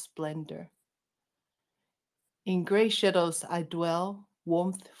full splendor. In gray shadows I dwell,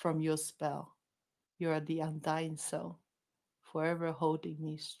 warmth from your spell. You are the undying soul, forever holding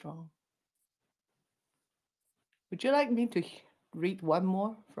me strong. Would you like me to read one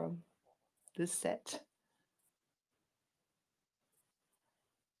more from this set?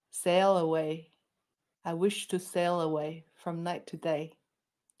 Sail away. I wish to sail away from night to day.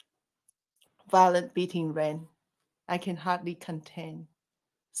 Violent beating rain, I can hardly contain.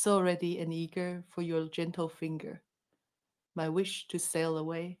 So ready and eager for your gentle finger. My wish to sail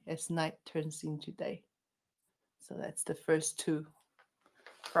away as night turns into day. So that's the first two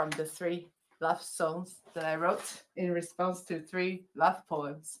from the three love songs that I wrote in response to three love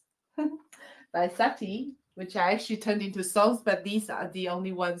poems by Sati, which I actually turned into songs, but these are the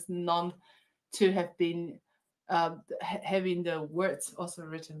only ones known to have been having the words also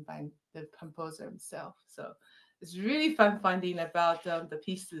written by the composer himself. So it's really fun finding about the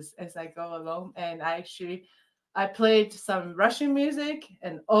pieces as I go along. And I played some Russian music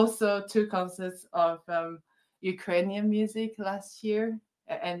and also two concerts of Ukrainian music last year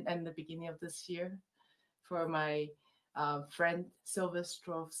and the beginning of this year for my friend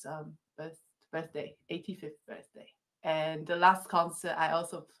Silvestrov's birthday, 85th birthday. And the last concert, I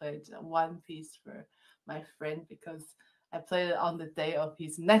also played one piece for my friend because I played it on the day of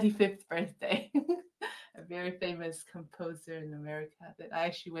his 95th birthday. A very famous composer in America that I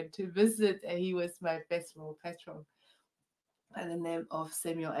actually went to visit, and he was my best role patron by the name of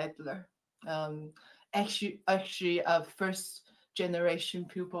Samuel Adler. Actually, a first generation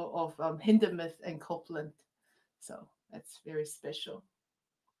pupil of Hindemith and Copland. So that's very special.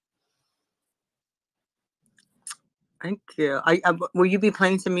 Thank you. Will you be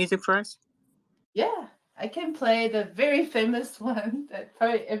playing some music for us? Yeah, I can play the very famous one that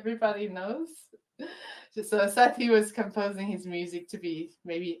probably everybody knows. So Satie was composing his music to be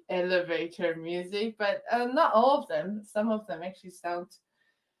maybe elevator music, but not all of them. Some of them actually sound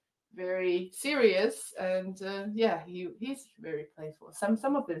very serious, and he's very playful.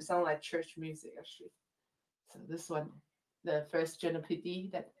 Some of them sound like church music actually. So this one, the first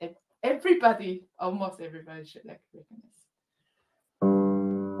Genopidi that almost everybody should recognize.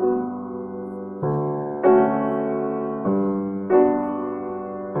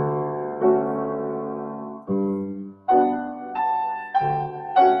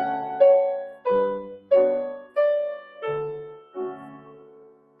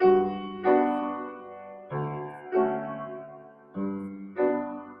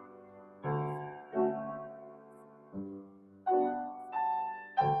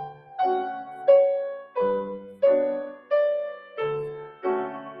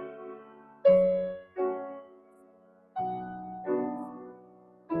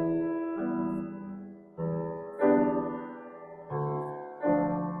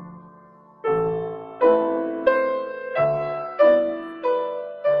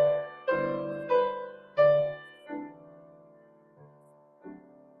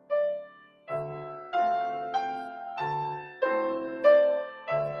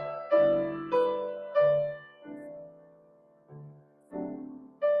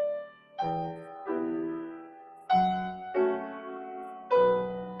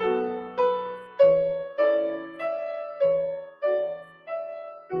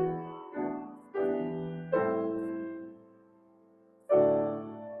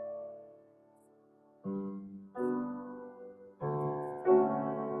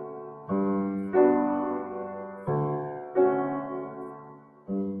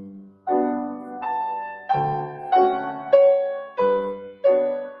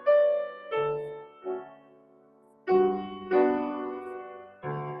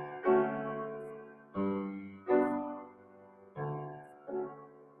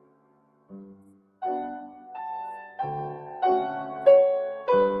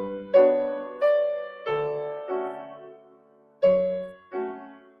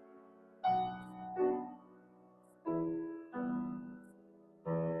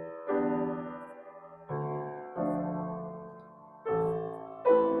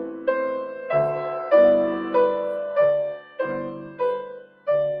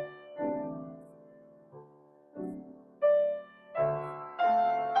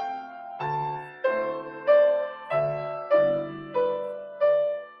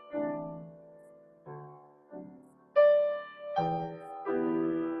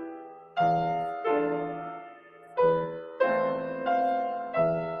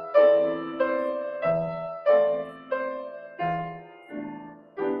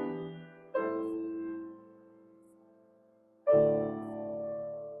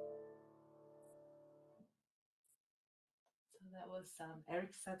 that was Eric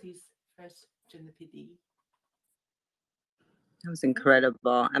Satie's first JNPD. That was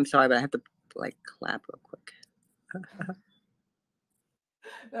incredible. I'm sorry, but I have to like clap real quick.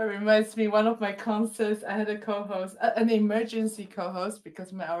 That reminds me, one of my concerts, I had a co-host, an emergency co-host,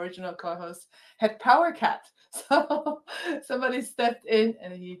 because my original co-host had power cut. So somebody stepped in,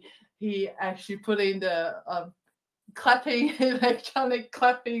 and he actually put in the clapping, electronic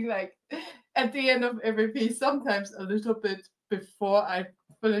clapping, like at the end of every piece, sometimes a little bit before I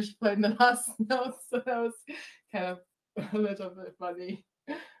finished playing the last note. So that was kind of a little bit funny.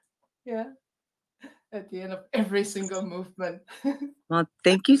 Yeah. At the end of every single movement. Well,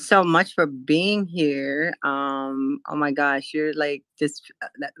 thank you so much for being here. Oh my gosh, you're like just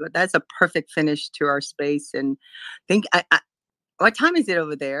that's a perfect finish to our space. And think what time is it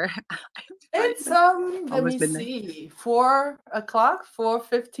over there? It's let me midnight. see, 4:00,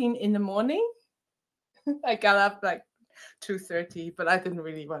 4:15 in the morning. I got up like 2:30, but I didn't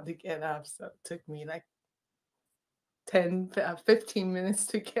really want to get up, so it took me like 15 minutes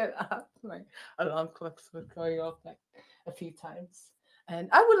to get up. My alarm clocks were going off like a few times. And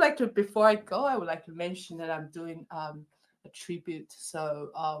I would like to, before I go, I would like to mention that I'm doing a tribute.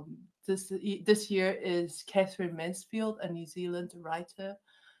 So this year is Catherine Mansfield, a New Zealand writer.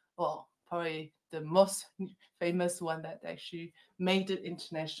 Well, probably the most famous one that actually made it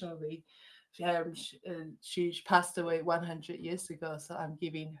internationally. She passed away 100 years ago, so I'm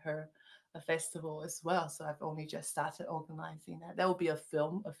giving her a festival as well. So I've only just started organizing that. That will be a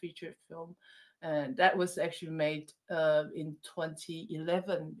film, a featured film. And that was actually made in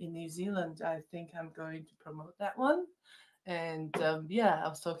 2011 in New Zealand. I think I'm going to promote that one. And yeah, I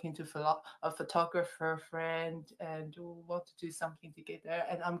was talking to a photographer friend, and we want to do something together.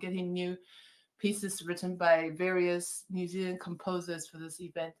 And I'm getting new pieces written by various New Zealand composers for this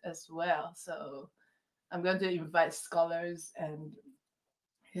event as well. So I'm going to invite scholars and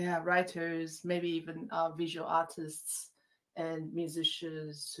writers, maybe even visual artists and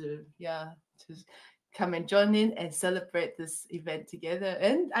musicians to come and join in and celebrate this event together.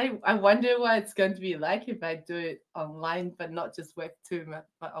 And I wonder what it's going to be like if I do it online, but not just Web2,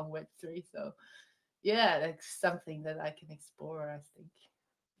 but on Web3. So yeah, that's something that I can explore, I think.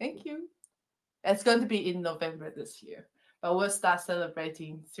 Thank you. It's going to be in November this year, but we'll start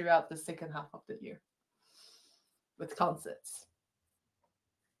celebrating throughout the second half of the year with concerts.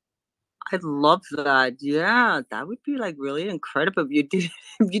 I love that. Yeah, that would be like really incredible if you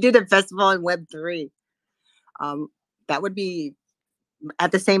did a festival in Web3. That would be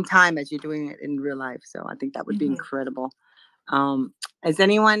at the same time as you're doing it in real life. So I think that would be incredible. As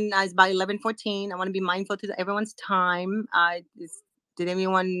anyone, it's about 11:14. I want to be mindful to everyone's time. Did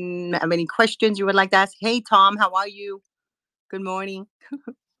anyone have any questions you would like to ask? Hey, Tom, how are you? Good morning.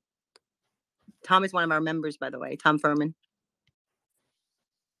 Tom is one of our members, by the way, Tom Furman.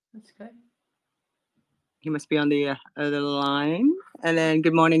 That's great. He must be on the other line. And then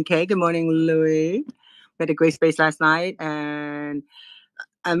good morning, Kay. Good morning, Louis. We had a great space last night. And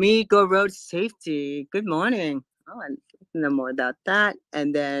Amigo Road Safety. Good morning. Oh, I know more about that.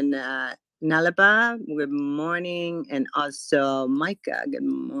 And then Nalaba, good morning. And also Micah, good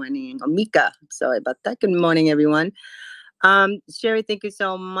morning. Or Mika, sorry about that. Good morning, everyone. Sherry, thank you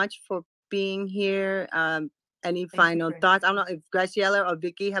so much for being here. Any final thoughts? I don't know if Graciela or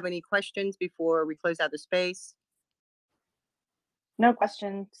Vicky have any questions before we close out the space. No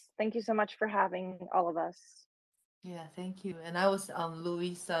questions. Thank you so much for having all of us. Yeah, thank you. And I was on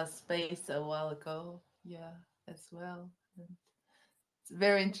Louisa's space a while ago. Yeah, as well. And it's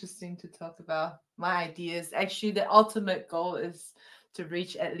very interesting to talk about my ideas. Actually, the ultimate goal is to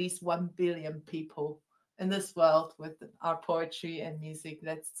reach at least 1 billion people in this world with our poetry and music.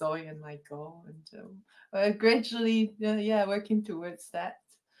 That's Zoe and my goal. And gradually, working towards that.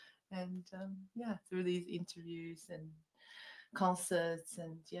 And through these interviews and concerts,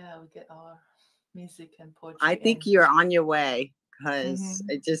 and we get our music and poetry. I think you're on your way, because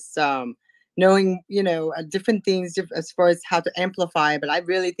it just knowing different things as far as how to amplify, but I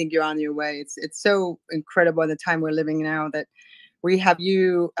really think you're on your way. It's so incredible in the time we're living now that we have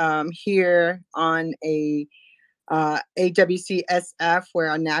you here on a AWCSF, where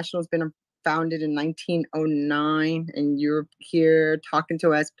our national's been founded in 1909, and you're here talking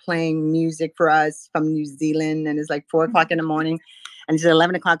to us, playing music for us from New Zealand, and it's like 4 o'clock in the morning, and it's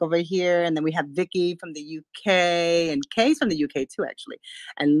 11 o'clock over here. And then we have Vicky from the UK, and Kay's from the UK too, actually,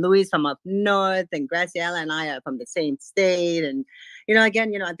 and Louis from up north, and Graciela and I are from the same state. And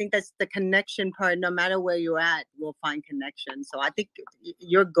again, I think that's the connection part. No matter where you're at, we'll find connection. So I think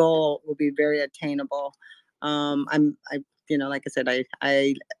your goal will be very attainable. Like I said,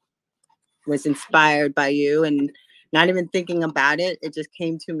 I was inspired by you, and not even thinking about it. It just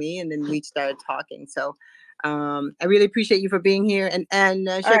came to me, and then we started talking. So I really appreciate you for being here. And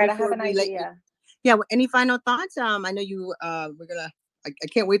All Sherry, right, I have before an we let you, idea. yeah, any final thoughts? I know you. We're gonna. I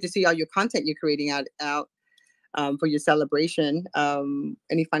can't wait to see all your content you're creating out for your celebration.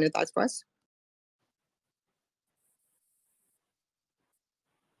 Any final thoughts for us?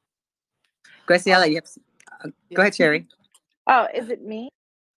 Graciela, you have, go Yeah. ahead, Sherry. Oh, is it me?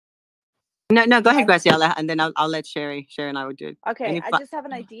 No, go ahead, Graciela, and then I'll let Sherry and I will do it. Okay, Any I just have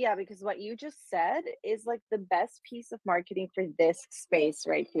an idea because what you just said is like the best piece of marketing for this space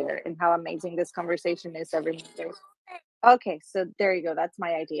right here and how amazing this conversation is every Monday. Okay, so there you go. That's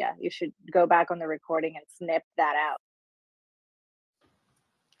my idea. You should go back on the recording and snip that out.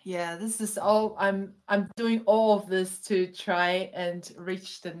 Yeah, this is all I'm doing all of this to try and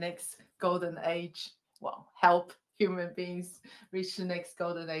reach the next golden age. Well, help human beings reach the next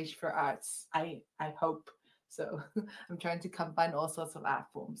golden age for arts. I hope. So I'm trying to combine all sorts of art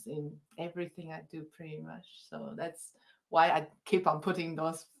forms in everything I do pretty much. So that's why I keep on putting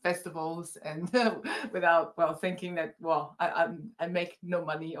those festivals and without thinking that I make no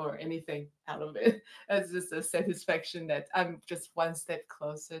money or anything out of it. It's just a satisfaction that I'm just one step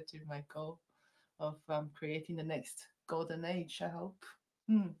closer to my goal of creating the next golden age. I hope.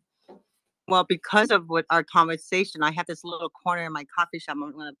 Well, because of what our conversation, I have this little corner in my coffee shop.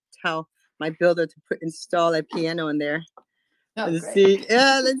 I'm going to tell my builder to install a piano in there. Oh, Let's great. see.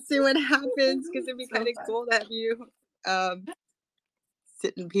 Yeah, let's see what happens, because it'd be So kind of fun. cool to have you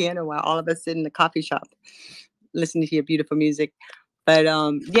sit in piano while all of us sit in the coffee shop, listening to your beautiful music. But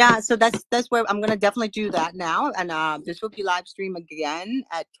yeah, so that's where I'm gonna definitely do that now, and this will be live stream again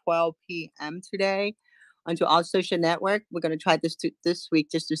at 12 p.m. today onto all social network. We're gonna try this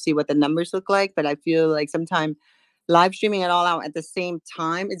week just to see what the numbers look like. But I feel like sometime live streaming it all out at the same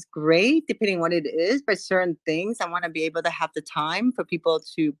time is great, depending what it is. But certain things I want to be able to have the time for people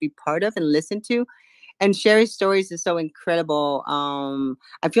to be part of and listen to. And Sherry's stories is so incredible.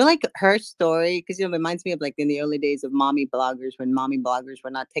 I feel like her story, because it reminds me of like in the early days of mommy bloggers, when mommy bloggers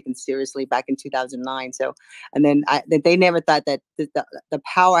were not taken seriously back in 2009. So, and then that they never thought that the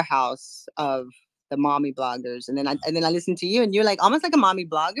powerhouse of the mommy bloggers. And then I listened to you, and you're like almost like a mommy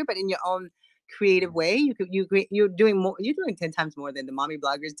blogger, but in your own creative way. You're doing more. You're doing 10 times more than the mommy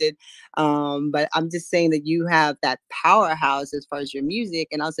bloggers did. But I'm just saying that you have that powerhouse as far as your music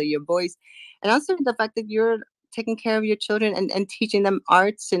and also your voice, and also the fact that you're taking care of your children and teaching them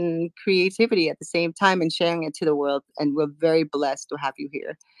arts and creativity at the same time and sharing it to the world. And we're very blessed to have you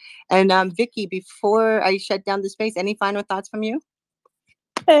here. And Vicky, before I shut down the space, any final thoughts from you?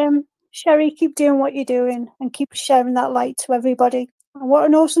 Sherry, keep doing what you're doing and keep sharing that light to everybody. And what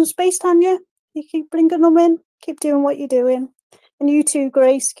an awesome space, Tonya. You keep bringing them in, keep doing what you're doing. And you too,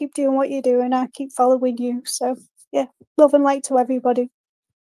 Grace, keep doing what you're doing. I keep following you. So, yeah, love and light to everybody.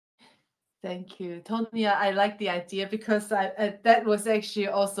 Thank you, Tonya. I like the idea because that was actually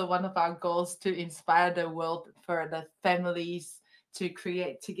also one of our goals, to inspire the world for the families to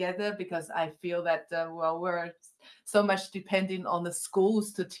create together, because I feel that we're so much depending on the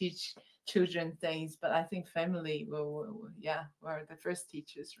schools to teach children things, but I think family we're the first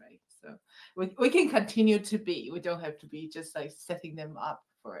teachers, right? So we can continue to be. We don't have to be just like setting them up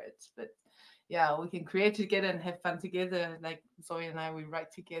for it, but yeah, we can create together and have fun together. Like Zoe and I, we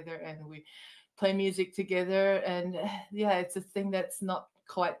write together and we play music together. And yeah, it's a thing that's not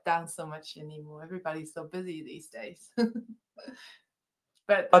quite done so much anymore. Everybody's so busy these days.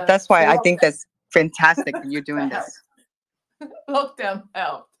 But Oh, that's why I so think that's fantastic that you're doing that this. helped. Lockdown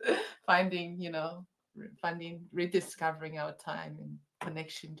helped rediscovering our time and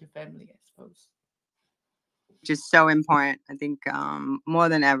connection to family, I suppose. Which is so important. I think more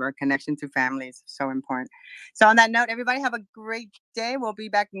than ever, connection to family is so important. So on that note, everybody have a great day. We'll be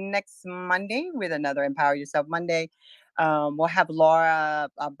back next Monday with another Empower Yourself Monday. We'll have Laura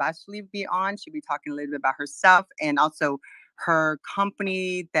Bashley be on. She'll be talking a little bit about herself and also her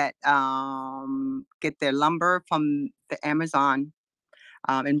company that get their lumber from the Amazon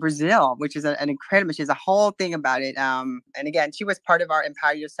in Brazil, which is an incredible. She has a whole thing about it. And again, she was part of our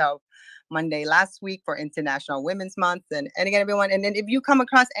Empower Yourself Monday last week for International Women's Month. And again, everyone, and then if you come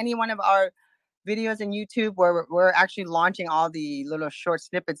across any one of our videos on YouTube, where we're actually launching all the little short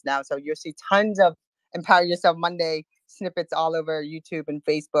snippets now, so you'll see tons of Empower Yourself Monday snippets all over YouTube and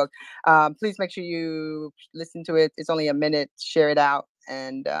Facebook. Please make sure you listen to it. It's only a minute. Share it out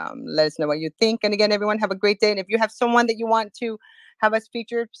and let us know what you think. And again, everyone, have a great day. And if you have someone that you want to have us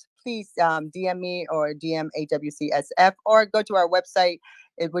featured, please DM me or DM AWCSF, or go to our website,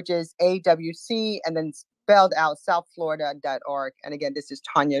 which is AWC and then spelled out, southflorida.org. And again, this is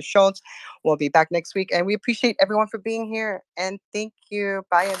Tonya Scholz. We'll be back next week. And we appreciate everyone for being here. And thank you.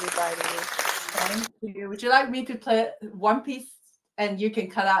 Bye, everybody. Thank you. Would you like me to play one piece and you can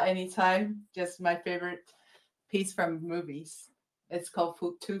cut out anytime? Just my favorite piece from movies. It's called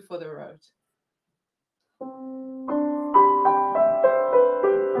Two for the Road.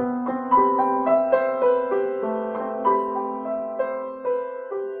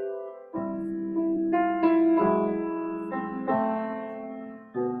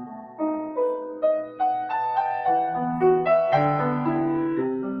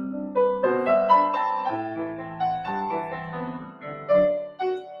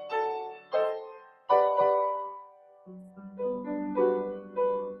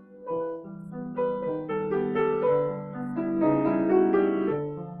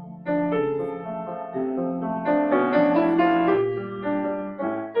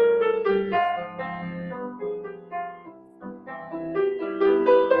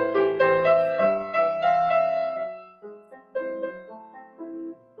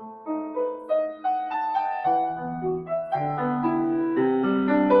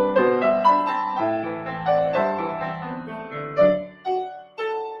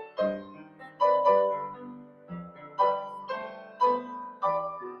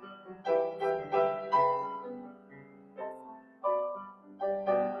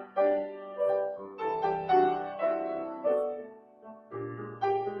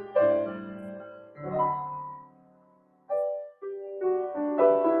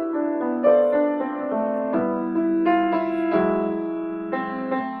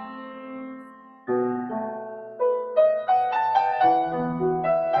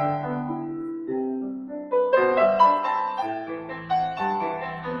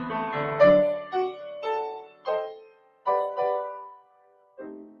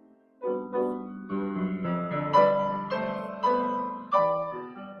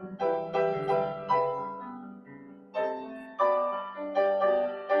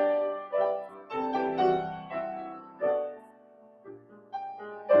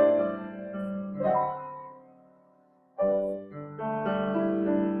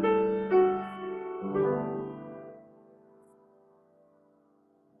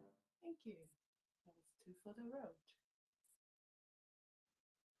 Thank you. That was Two for the Road.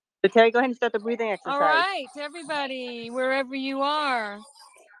 So Terry, go ahead and start the breathing exercise. All right, everybody, wherever you are,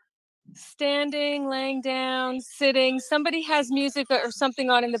 standing, laying down, sitting. Somebody has music or something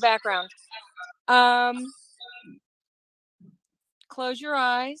on in the background. Close your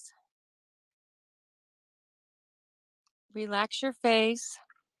eyes. Relax your face.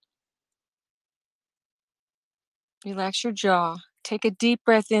 Relax your jaw. Take a deep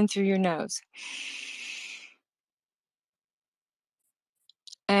breath in through your nose.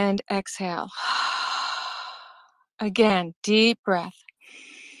 And exhale. Again, deep breath.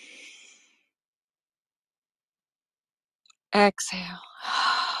 Exhale.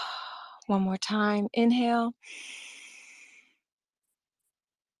 One more time. Inhale.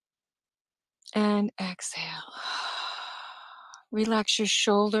 And exhale. Relax your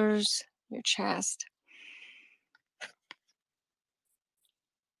shoulders, your chest.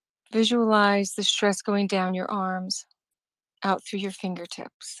 Visualize the stress going down your arms, out through your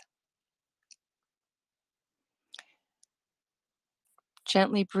fingertips.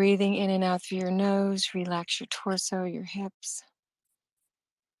 Gently breathing in and out through your nose. Relax your torso, your hips.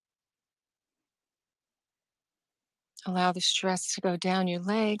 Allow the stress to go down your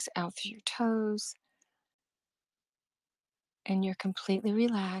legs, out through your toes. And you're completely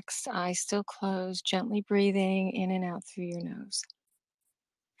relaxed, eyes still closed, gently breathing in and out through your nose.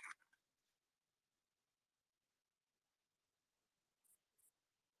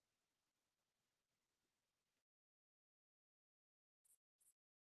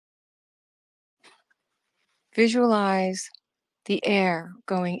 Visualize the air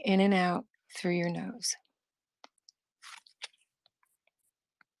going in and out through your nose.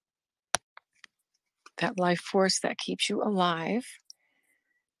 That life force that keeps you alive.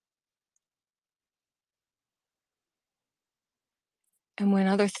 And when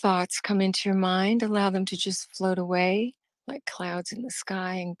other thoughts come into your mind, allow them to just float away like clouds in the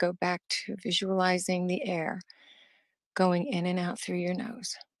sky and go back to visualizing the air going in and out through your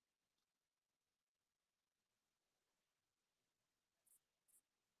nose.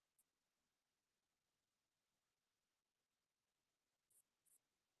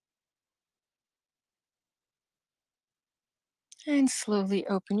 And slowly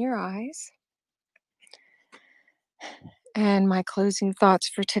open your eyes. And my closing thoughts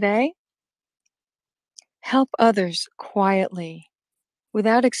for today: help others quietly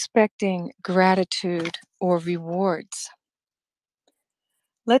without expecting gratitude or rewards.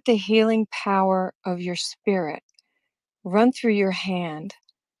 Let the healing power of your spirit run through your hand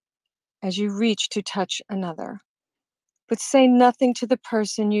as you reach to touch another, but say nothing to the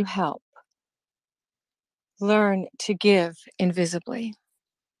person you help. Learn to give invisibly.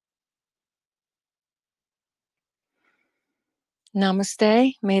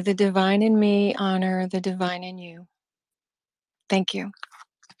 Namaste. May the divine in me honor the divine in you. Thank you.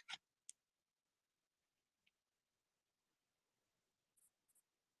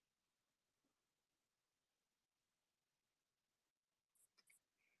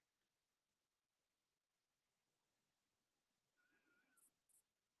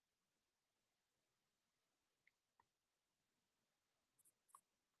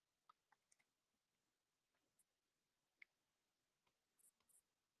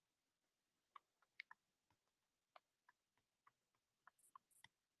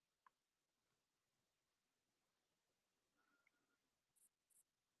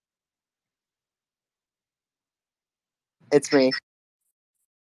 It's me.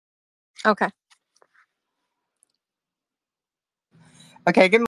 Okay. Okay, good